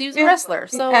then, because he was a wrestler.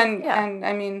 So and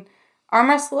I mean, arm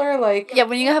wrestler, like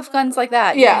when you have guns like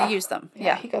that, you gotta use them.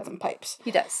 Yeah, he got some pipes.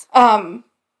 He does.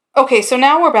 Okay, so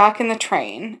now we're back in the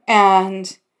train,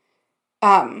 and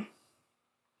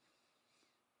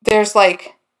there's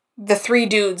like the three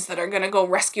dudes that are gonna go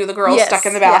rescue the girl stuck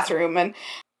in the bathroom, and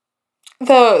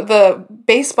the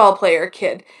baseball player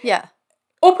kid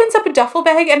opens up a duffel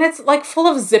bag, and it's like full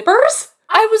of zippers.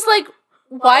 I was like,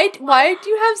 why do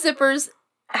you have zippers?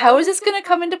 How is this gonna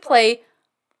come into play?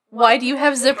 Why do you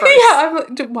have zippers? Yeah, I'm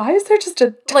like, why is there just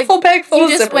a duffel bag full of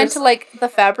zippers? You just went to like the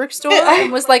fabric store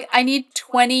and was like, I need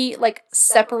 20 like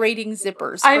separating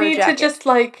zippers. I need to just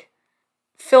like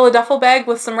fill a duffel bag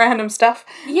with some random stuff.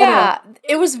 Yeah,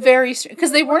 it was very strange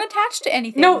because they weren't attached to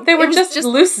anything. No, they were just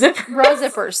loose zippers. Raw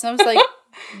zippers. And I was like,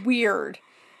 weird.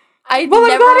 I'm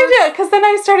glad I did, because then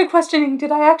I started questioning,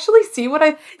 did I actually see what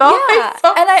I thought I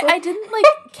saw? And I didn't like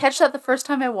catch that the first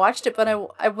time I watched it, but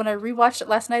when I rewatched it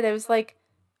last night, I was like,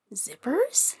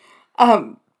 zippers?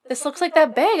 This looks like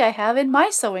that bag I have in my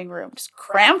sewing room, just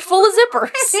crammed full of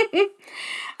zippers.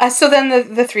 So then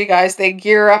the three guys, they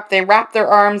gear up, they wrap their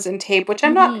arms in tape, which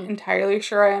I'm not entirely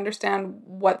sure I understand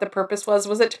what the purpose was.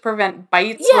 Was it to prevent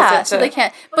bites? Yeah, so they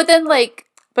can't. But then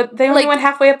But they only went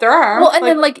halfway up their arm. Well, and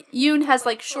then Yoon has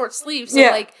like short sleeves,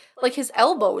 so like his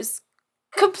elbow is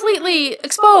completely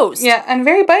exposed. Yeah, and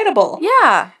very biteable.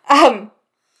 Yeah.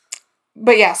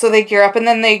 But yeah, so they gear up, and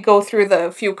then they go through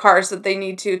the few cars that they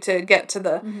need to get to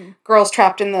the girls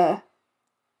trapped in the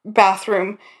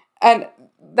bathroom, and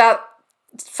that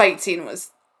fight scene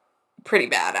was pretty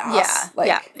badass.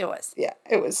 Yeah, it was. Yeah,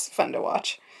 it was fun to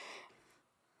watch.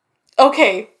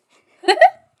 Okay.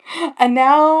 And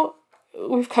now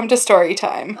we've come to story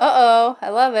time. Uh-oh, I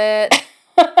love it.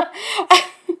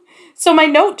 So my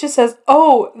note just says,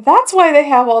 oh, that's why they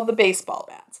have all the baseball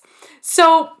bats.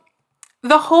 So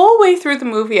the whole way through the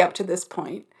movie up to this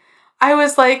point, I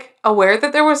was like aware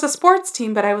that there was a sports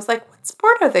team, but I was like, what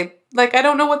sport are they? Like, I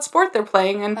don't know what sport they're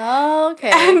playing. And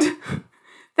okay. And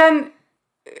then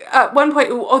at one point,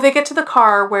 they get to the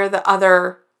car where the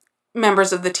other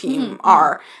members of the team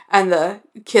are, and the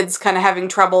kid's kind of having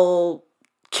trouble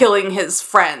killing his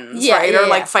friends, right? Or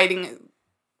like fighting.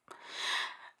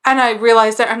 And I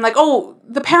realized that I'm like, oh,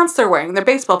 the pants they're wearing, they're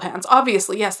baseball pants.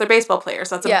 Obviously, yes, they're baseball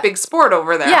players. That's a big sport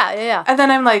over there. Yeah. And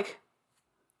then I'm like,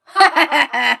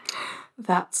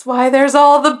 that's why there's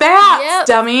all the bats,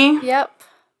 dummy. Yep.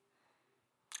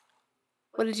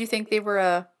 What did you think? They were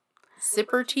a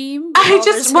zipper team? I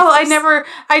just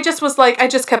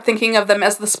kept thinking of them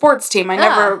as the sports team.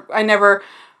 I never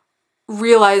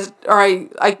realized, or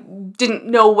I didn't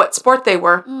know what sport they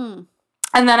were.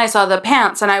 And then I saw the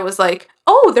pants, and I was like,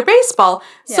 oh, they're baseball.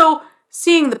 Yeah. So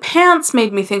seeing the pants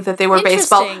made me think that they were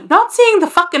baseball, not seeing the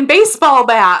fucking baseball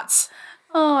bats.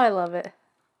 Oh, I love it.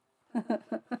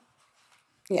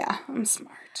 Yeah, I'm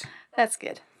smart. That's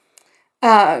good.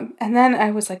 And then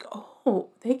I was like, oh,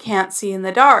 they can't see in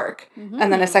the dark.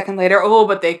 And then a second later, oh,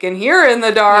 but they can hear in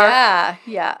the dark.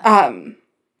 Yeah. And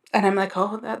I'm like,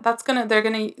 oh, that's gonna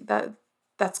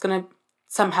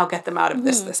somehow get them out of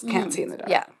this. This can't see in the dark.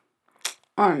 Yeah.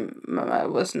 I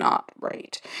was not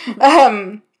right.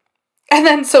 And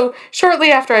then so shortly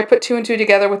after I put two and two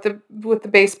together with the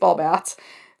baseball bats,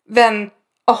 then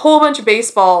a whole bunch of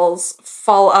baseballs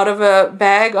fall out of a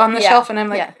bag on the shelf, and I'm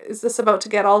like, is this about to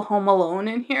get all Home Alone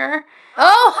in here?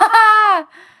 Oh,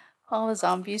 all the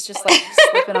zombies just like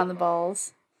slipping on the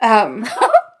balls.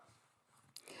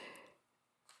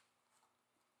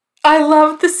 I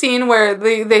love the scene where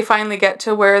they finally get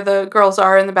to where the girls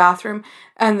are in the bathroom,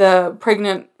 and the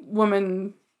pregnant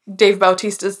woman, Dave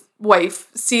Bautista's wife,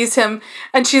 sees him,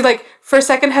 and she, like, for a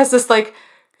second has this, like,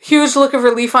 huge look of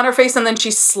relief on her face, and then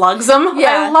she slugs him.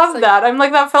 Yeah, I love that. I'm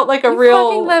like, that felt like a real...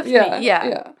 fucking left me.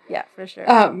 Yeah, for sure.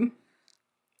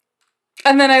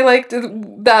 And then I liked,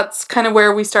 that's kind of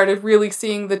where we started really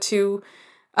seeing the two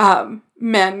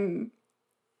men,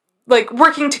 like,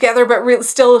 working together, but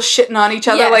still shitting on each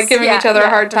other, like, giving each other a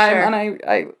hard time. Sure.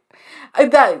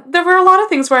 And there were a lot of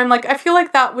things where I'm like, I feel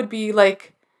like that would be,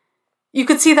 like, you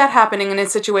could see that happening in a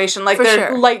situation. Like,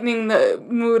 they're lightening the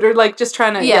mood, or, like, just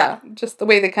trying to, just the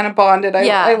way they kind of bonded.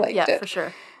 I liked it. Yeah, for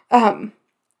sure. And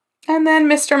then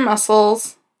Mr.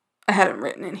 Muscles, I had him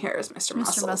written in here as Mr.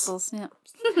 Muscles. Mr. Muscles, yeah.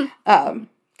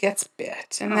 Gets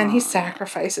bit, and then he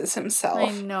sacrifices himself.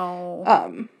 I know.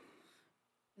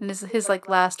 And his like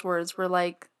last words were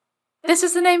like, "This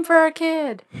is the name for our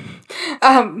kid."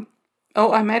 Oh,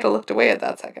 I might have looked away at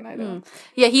that second. I don't.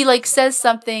 Yeah, he like says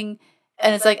something,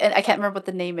 and it's like, and I can't remember what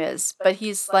the name is, but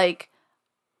he's like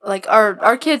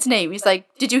our kid's name. He's like,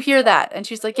 "Did you hear that?" And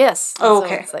she's like, "Yes." And oh,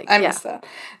 okay. So I missed that.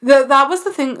 That was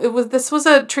the thing. This was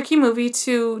a tricky movie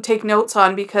to take notes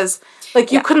on, because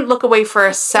like you couldn't look away for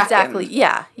a second. Exactly.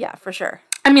 Yeah, for sure.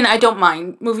 I mean, I don't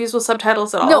mind movies with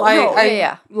subtitles at all. No,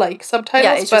 I like subtitles.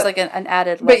 Yeah, it's just like an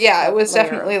added. Like, but yeah, it was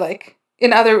definitely like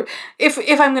in other.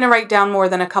 If I'm gonna write down more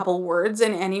than a couple words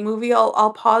in any movie,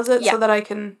 I'll pause it so that I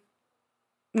can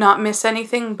not miss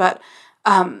anything. But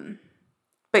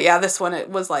yeah, this one, it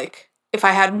was like, if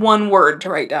I had one word to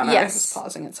write down, I was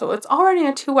pausing it. So it's already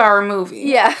a 2-hour movie.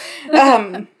 Yeah.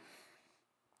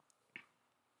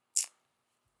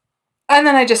 And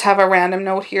then I just have a random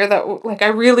note here that, like, I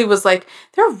really was like,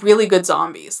 they're really good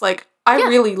zombies. Like, I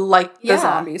really liked the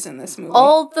zombies in this movie.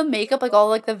 All the makeup, like, all,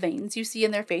 like, the veins you see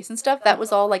in their face and stuff, that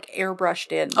was all, like,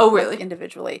 airbrushed in. Oh, really? Like,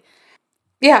 individually.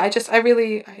 Yeah, I don't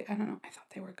know, I thought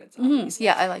they were good zombies. Mm-hmm.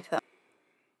 Yeah, I liked them.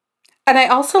 And I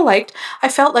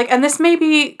felt like, and this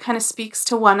maybe kind of speaks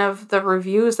to one of the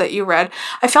reviews that you read,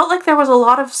 I felt like there was a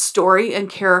lot of story and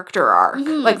character arc.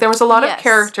 Mm-hmm. Like, there was a lot of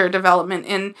character development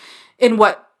in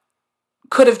what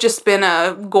could have just been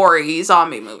a gory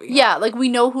zombie movie. Yeah, like, we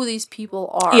know who these people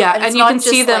are. Yeah, and you can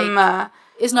see them...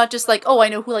 it's not just like, oh, I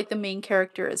know who, like, the main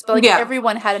character is. But, like,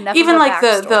 everyone had enough even, of a like,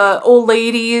 the old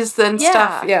ladies and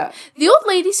stuff. Yeah. The old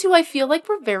ladies who I feel like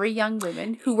were very young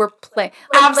women who were playing...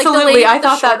 Like, absolutely, I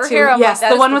thought that too. Yes,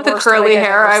 the one with the curly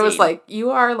hair, I was like,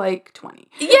 you are, like, 20.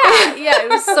 Yeah, it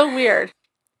was so weird.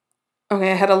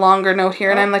 Okay, I had a longer note here,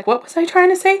 and I'm like, what was I trying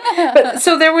to say? But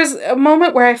so there was a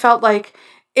moment where I felt like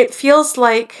it feels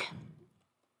like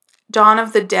Dawn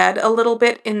of the Dead a little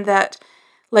bit, in that,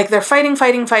 like, they're fighting,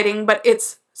 but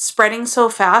it's spreading so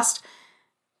fast.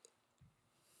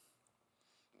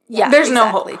 Yeah, there's no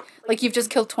hope. Like, you've just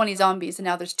killed 20 zombies, and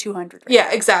now there's 200. Right?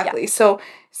 Yeah, exactly. Yeah.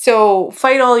 So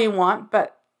fight all you want,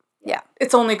 but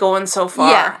it's only going so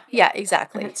far. Yeah,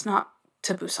 exactly. And it's not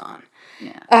to Busan.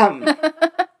 Yeah.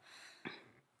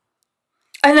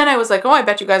 And then I was like, oh, I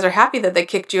bet you guys are happy that they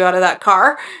kicked you out of that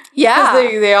car. Yeah.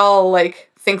 Because they all, like,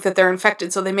 think that they're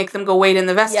infected, so they make them go wait in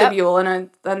the vestibule,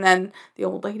 and then the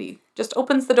old lady just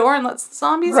opens the door and lets the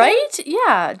zombies in.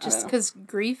 Yeah, just because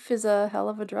grief is a hell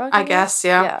of a drug. I guess,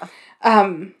 yeah.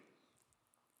 But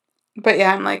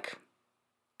yeah, I'm like,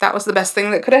 that was the best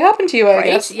thing that could have happened to you, I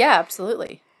guess. Yeah,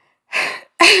 absolutely. And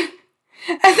then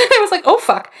I was like, oh,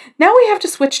 fuck. Now we have to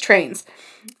switch trains.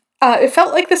 It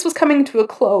felt like this was coming to a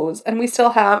close, and we still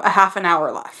have a half an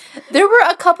hour left. There were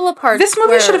a couple of parts. This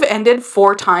movie should have ended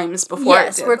 4 times before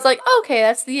it did. Where it's like, okay,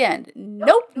 that's the end.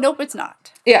 Nope, it's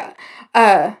not. Yeah.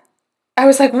 I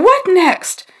was like, what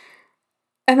next?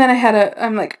 And then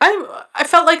I'm like, I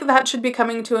felt like that should be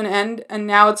coming to an end, and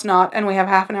now it's not, and we have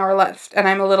half an hour left, and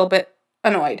I'm a little bit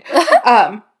annoyed.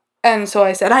 And so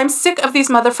I said, I'm sick of these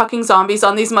motherfucking zombies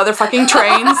on these motherfucking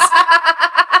trains.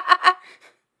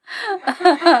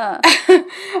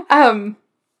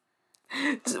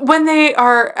 When they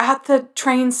are at the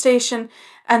train station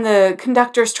and the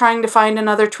conductor's trying to find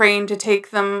another train to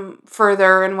take them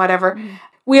further and whatever,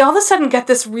 we all of a sudden get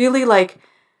this really, like,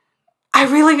 at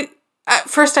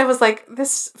first I was like,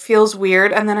 this feels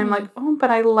weird, and then I'm like, oh, but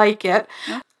I like it.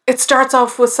 It starts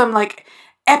off with some, like,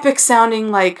 epic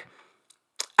sounding, like,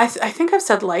 I think I've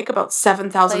said like about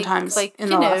 7,000 times in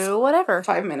the last whatever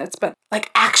 5 minutes, but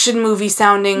like action movie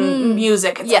sounding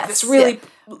music. It's like this really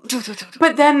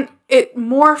But then it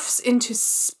morphs into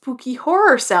spooky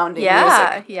horror sounding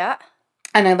music. Yeah.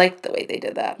 And I liked the way they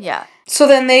did that. Yeah. So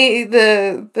then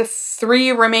the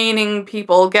 3 remaining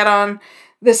people get on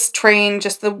this train,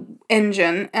 just the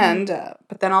engine, and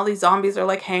but then all these zombies are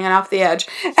like hanging off the edge.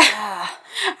 Yeah.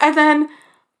 And then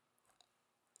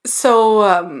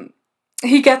so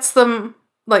he gets them,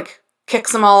 like,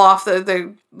 kicks them all off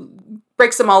the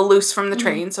breaks them all loose from the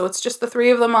train. So it's just the 3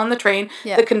 of them on the train.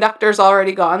 Yeah. The conductor's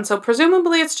already gone. So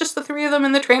presumably it's just the 3 of them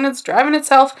in the train. It's driving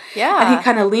itself. Yeah. And he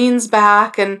kind of leans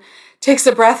back and takes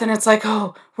a breath, and it's like,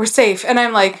 oh, we're safe. And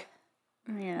I'm like,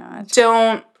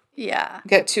 don't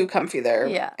get too comfy there.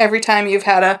 Yeah. Every time you've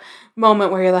had a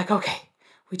moment where you're like, okay,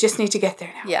 we just need to get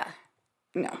there now. Yeah.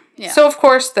 No. Yeah. So, of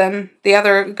course, then the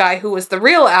other guy who was the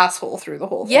real asshole through the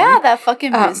whole thing. Yeah, that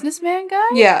fucking businessman guy?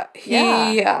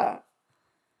 Yeah.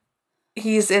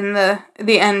 He's in the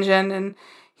engine, and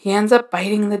he ends up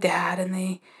biting the dad, and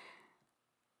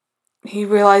he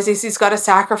realizes he's got to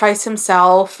sacrifice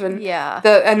himself, and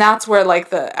and that's where, like,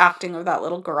 the acting of that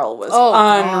little girl was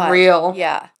unreal. God.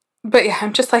 Yeah. But yeah,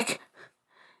 I'm just like,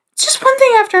 it's just one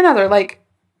thing after another. Like,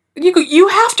 you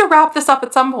have to wrap this up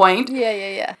at some point.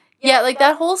 Yeah. Yeah, like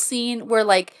that whole scene where,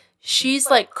 like, she's,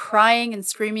 like, crying and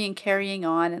screaming and carrying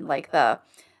on, and, like, the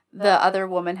other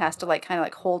woman has to, like, kind of,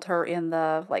 like, hold her in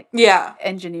the, like,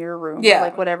 engineer room, or,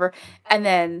 like, whatever. And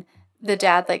then the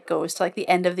dad, like, goes to, like, the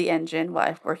end of the engine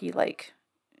where he, like,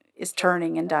 is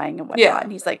turning and dying and whatnot. Yeah.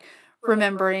 And he's, like,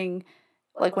 remembering,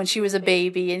 like, when she was a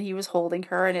baby and he was holding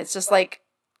her. And it's just, like,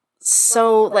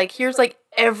 so, like, here's, like,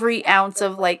 every ounce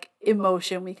of, like,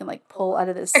 emotion we can, like, pull out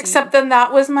of this scene. Except then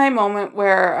that was my moment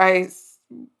where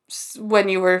when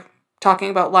you were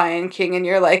talking about Lion King, and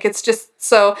you're like, it's just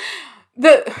so...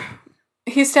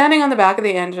 He's standing on the back of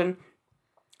the engine,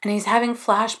 and he's having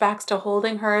flashbacks to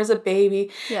holding her as a baby.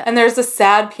 Yeah. And there's the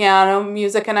sad piano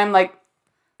music, and I'm like,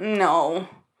 no.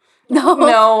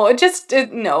 It took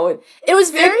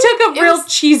a real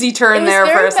cheesy turn there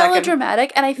for a second. It was very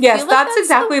melodramatic, and I feel like that's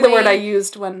exactly the word I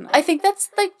used when... I think that's,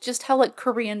 like, just how, like,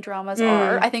 Korean dramas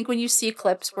are. I think when you see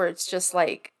clips where it's just,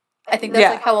 like... I think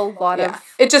that's, like, how a lot of...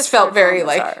 It just felt very,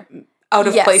 like, out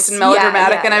of place and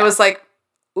melodramatic, and I was like,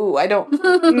 ooh, I don't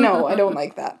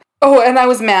like that. Oh, and I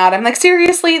was mad. I'm like,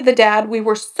 seriously, the dad, we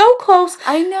were so close.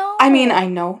 I know. I mean, I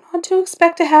know not to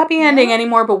expect a happy ending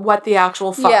anymore, but what the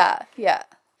actual fuck? Yeah.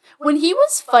 When he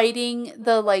was fighting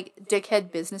the, like,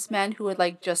 dickhead businessman who had,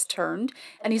 like, just turned,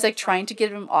 and he's, like, trying to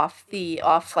get him off the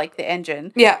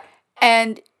engine. Yeah.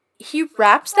 And he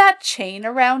wraps that chain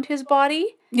around his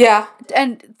body. Yeah.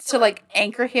 And to, like,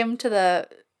 anchor him to the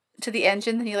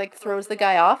engine, then he, like, throws the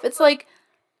guy off. It's like,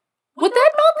 would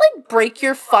that not, like, break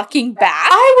your fucking back?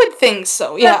 I would think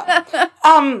so, yeah.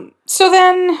 So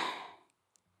then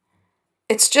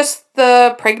it's just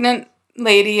the pregnant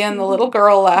lady and the little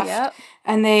girl left. Yep.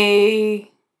 And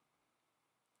they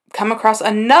come across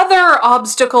another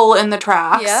obstacle in the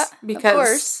tracks. Yeah,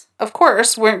 because, of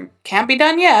course, we can't be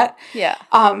done yet. Yeah.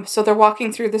 So they're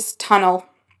walking through this tunnel,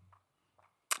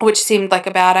 which seemed like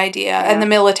a bad idea. Yeah. And the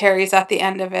military's at the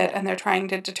end of it, and they're trying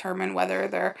to determine whether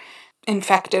they're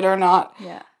infected or not.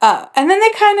 Yeah. And then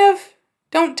they kind of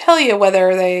don't tell you whether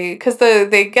because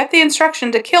they get the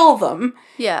instruction to kill them.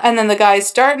 Yeah. And then the guy's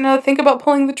starting to think about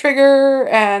pulling the trigger,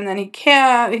 and then he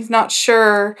can't, he's not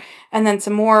sure. And then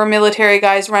some more military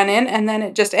guys run in, and then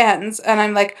it just ends. And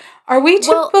I'm like, are we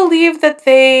to believe that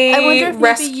they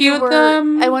rescued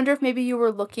them? I wonder if maybe you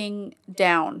were looking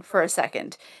down for a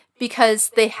second. Because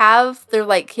he has,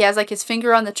 like, his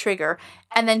finger on the trigger,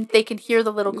 and then they can hear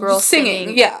the little girl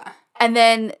singing. Yeah. And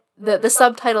then the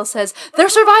subtitle says, they're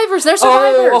survivors!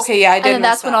 Oh, okay, yeah, I did. And then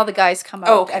that's when all the guys come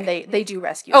out, and they do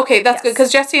rescue them. Okay, that's good,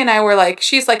 because Jessie and I were like,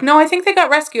 she's like, no, I think they got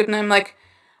rescued. And I'm like,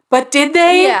 but did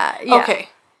they? Yeah. Okay.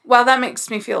 Well, that makes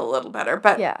me feel a little better.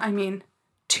 But, I mean,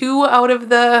 2 out of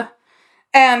the...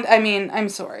 And, I mean, I'm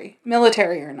sorry.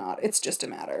 Military or not, it's just a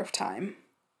matter of time.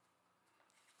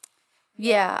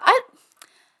 Yeah, I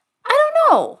don't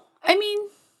know. I mean,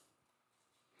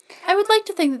 I would like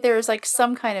to think that there is, like,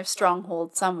 some kind of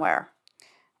stronghold somewhere.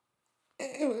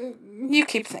 You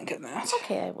keep thinking that.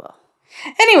 Okay, I will.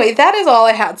 Anyway, that is all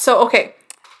I had. So, okay,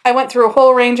 I went through a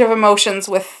whole range of emotions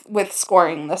with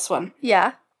scoring this one.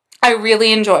 Yeah. I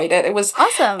really enjoyed it. It was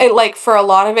awesome. It, like, for a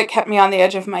lot of it, kept me on the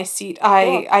edge of my seat.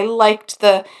 I liked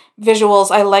the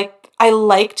visuals. I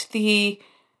liked the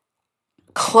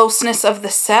closeness of the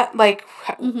set, like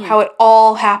how it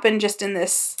all happened just in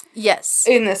this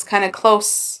kind of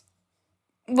close,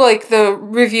 like the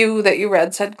review that you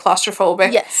read said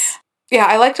claustrophobic. Yes. Yeah,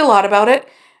 I liked a lot about it.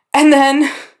 And then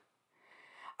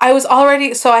I was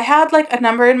already, so I had, like, a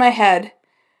number in my head,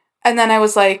 and then I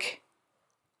was like,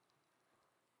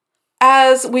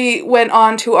 as we went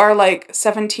on to our, like,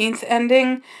 17th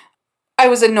ending, I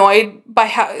was annoyed by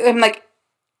how, I'm like,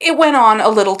 it went on a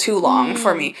little too long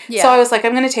for me. Yeah. So I was like,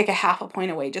 I'm going to take a half a point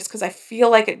away just because I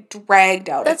feel like it dragged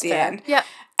out at the end. Yeah.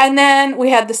 And then we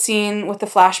had the scene with the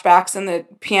flashbacks and the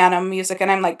piano music,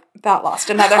 and I'm like, that lost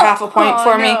another half a point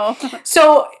for me.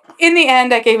 So in the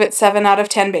end, I gave it 7 out of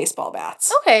 10 baseball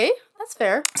bats. Okay, that's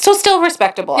fair. So still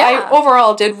respectable. Yeah. I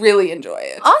overall did really enjoy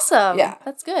it. Awesome. Yeah.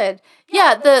 That's good.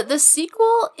 Yeah, the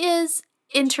sequel is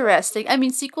interesting. I mean,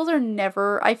 sequels are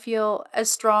never, I feel,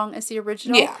 as strong as the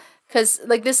original. Yeah. Because,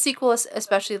 like, this sequel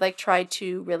especially, like, tried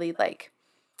to really, like,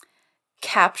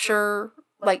 capture,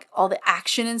 like, all the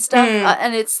action and stuff.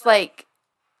 And it's, like,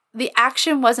 the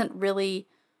action wasn't really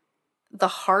the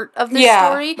heart of the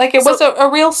story. Like, it was a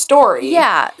real story.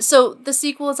 Yeah. So the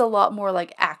sequel is a lot more,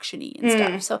 like, action-y and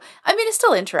stuff. So, I mean, it's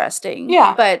still interesting.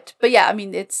 Yeah. But yeah, I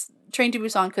mean, Train to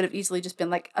Busan could have easily just been,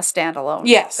 like, a standalone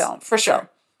film. For sure. So,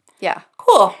 yeah.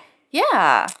 Cool.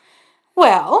 Yeah.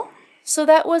 Well... So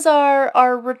that was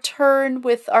our return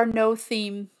with our no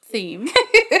theme.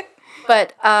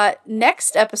 But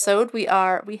next episode we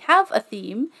have a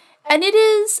theme, and it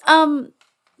is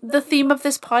the theme of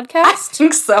this podcast. I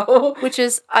think so. Which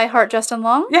is I Heart Justin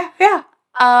Long. Yeah.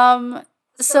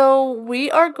 So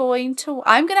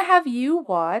I'm gonna have you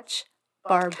watch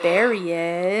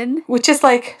Barbarian, which is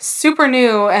like super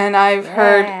new, and I've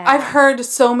heard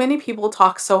so many people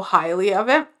talk so highly of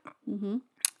it.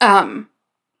 Mm-hmm.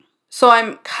 So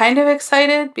I'm kind of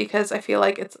excited because I feel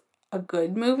like it's a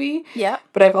good movie. Yeah.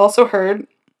 But I've also heard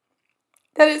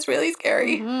that it's really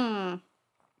scary. Mm-hmm.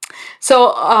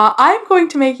 So I'm going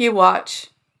to make you watch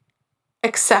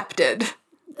Accepted.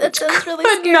 That sounds really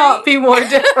scary. Could not be more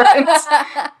different.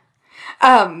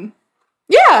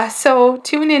 Yeah, so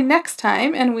tune in next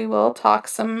time and we will talk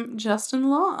some Justin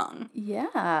Long.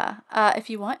 Yeah. If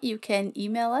you want, you can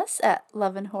email us at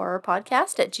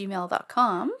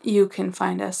loveandhorrorpodcast@gmail.com. You can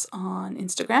find us on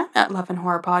Instagram at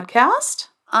loveandhorrorpodcast.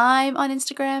 I'm on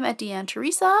Instagram at Deanne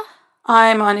Teresa.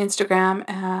 I'm on Instagram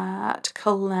at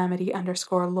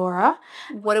calamity_Laura.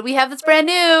 What do we have that's brand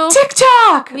new?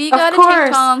 TikTok! We got a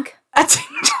TikTok. A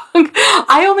TikTok.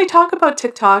 I only talk about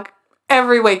TikTok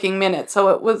every waking minute, so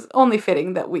it was only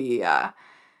fitting that we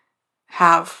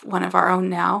have one of our own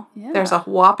now. Yeah. There's a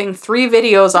whopping 3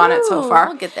 videos on it so far.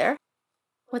 We'll get there.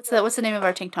 What's the name of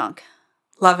our TikTok?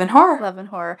 Love and Horror. Love and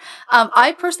Horror.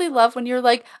 I personally love when you're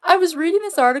like, I was reading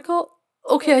this article.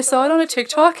 Okay, I saw it on a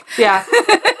TikTok. Yeah.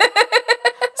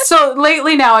 So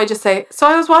lately now I just say, so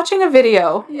I was watching a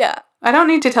video. Yeah. I don't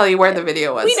need to tell you where the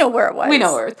video was. We know where it was. We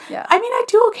know where it was. Yeah. I mean, I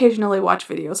do occasionally watch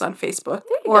videos on Facebook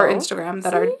or Instagram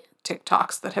that are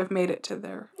TikToks that have made it to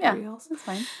their reels. That's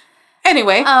fine.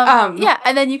 Anyway. Yeah,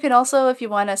 and then you can also, if you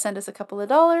want to send us a couple of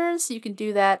dollars, you can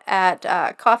do that at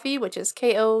Ko-fi, which is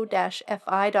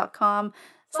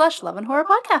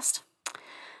ko-fi.com/loveandhorrorpodcast.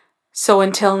 So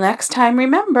until next time,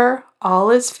 remember, all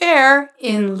is fair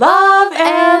in love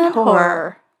and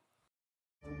horror.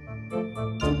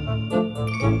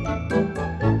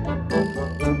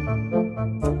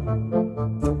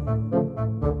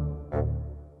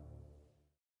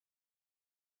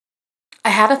 I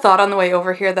had a thought on the way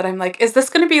over here that I'm like, is this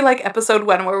going to be like episode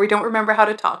 1 where we don't remember how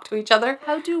to talk to each other?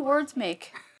 How do words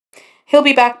make? He'll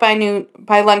be back by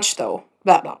lunch though.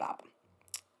 Blah, blah, blah.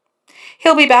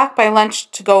 He'll be back by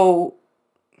lunch to go...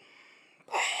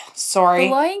 Sorry.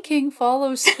 The Lion King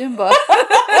follows Simba.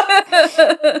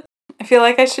 I feel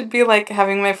like I should be like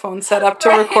having my phone set up to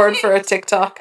record for a TikTok.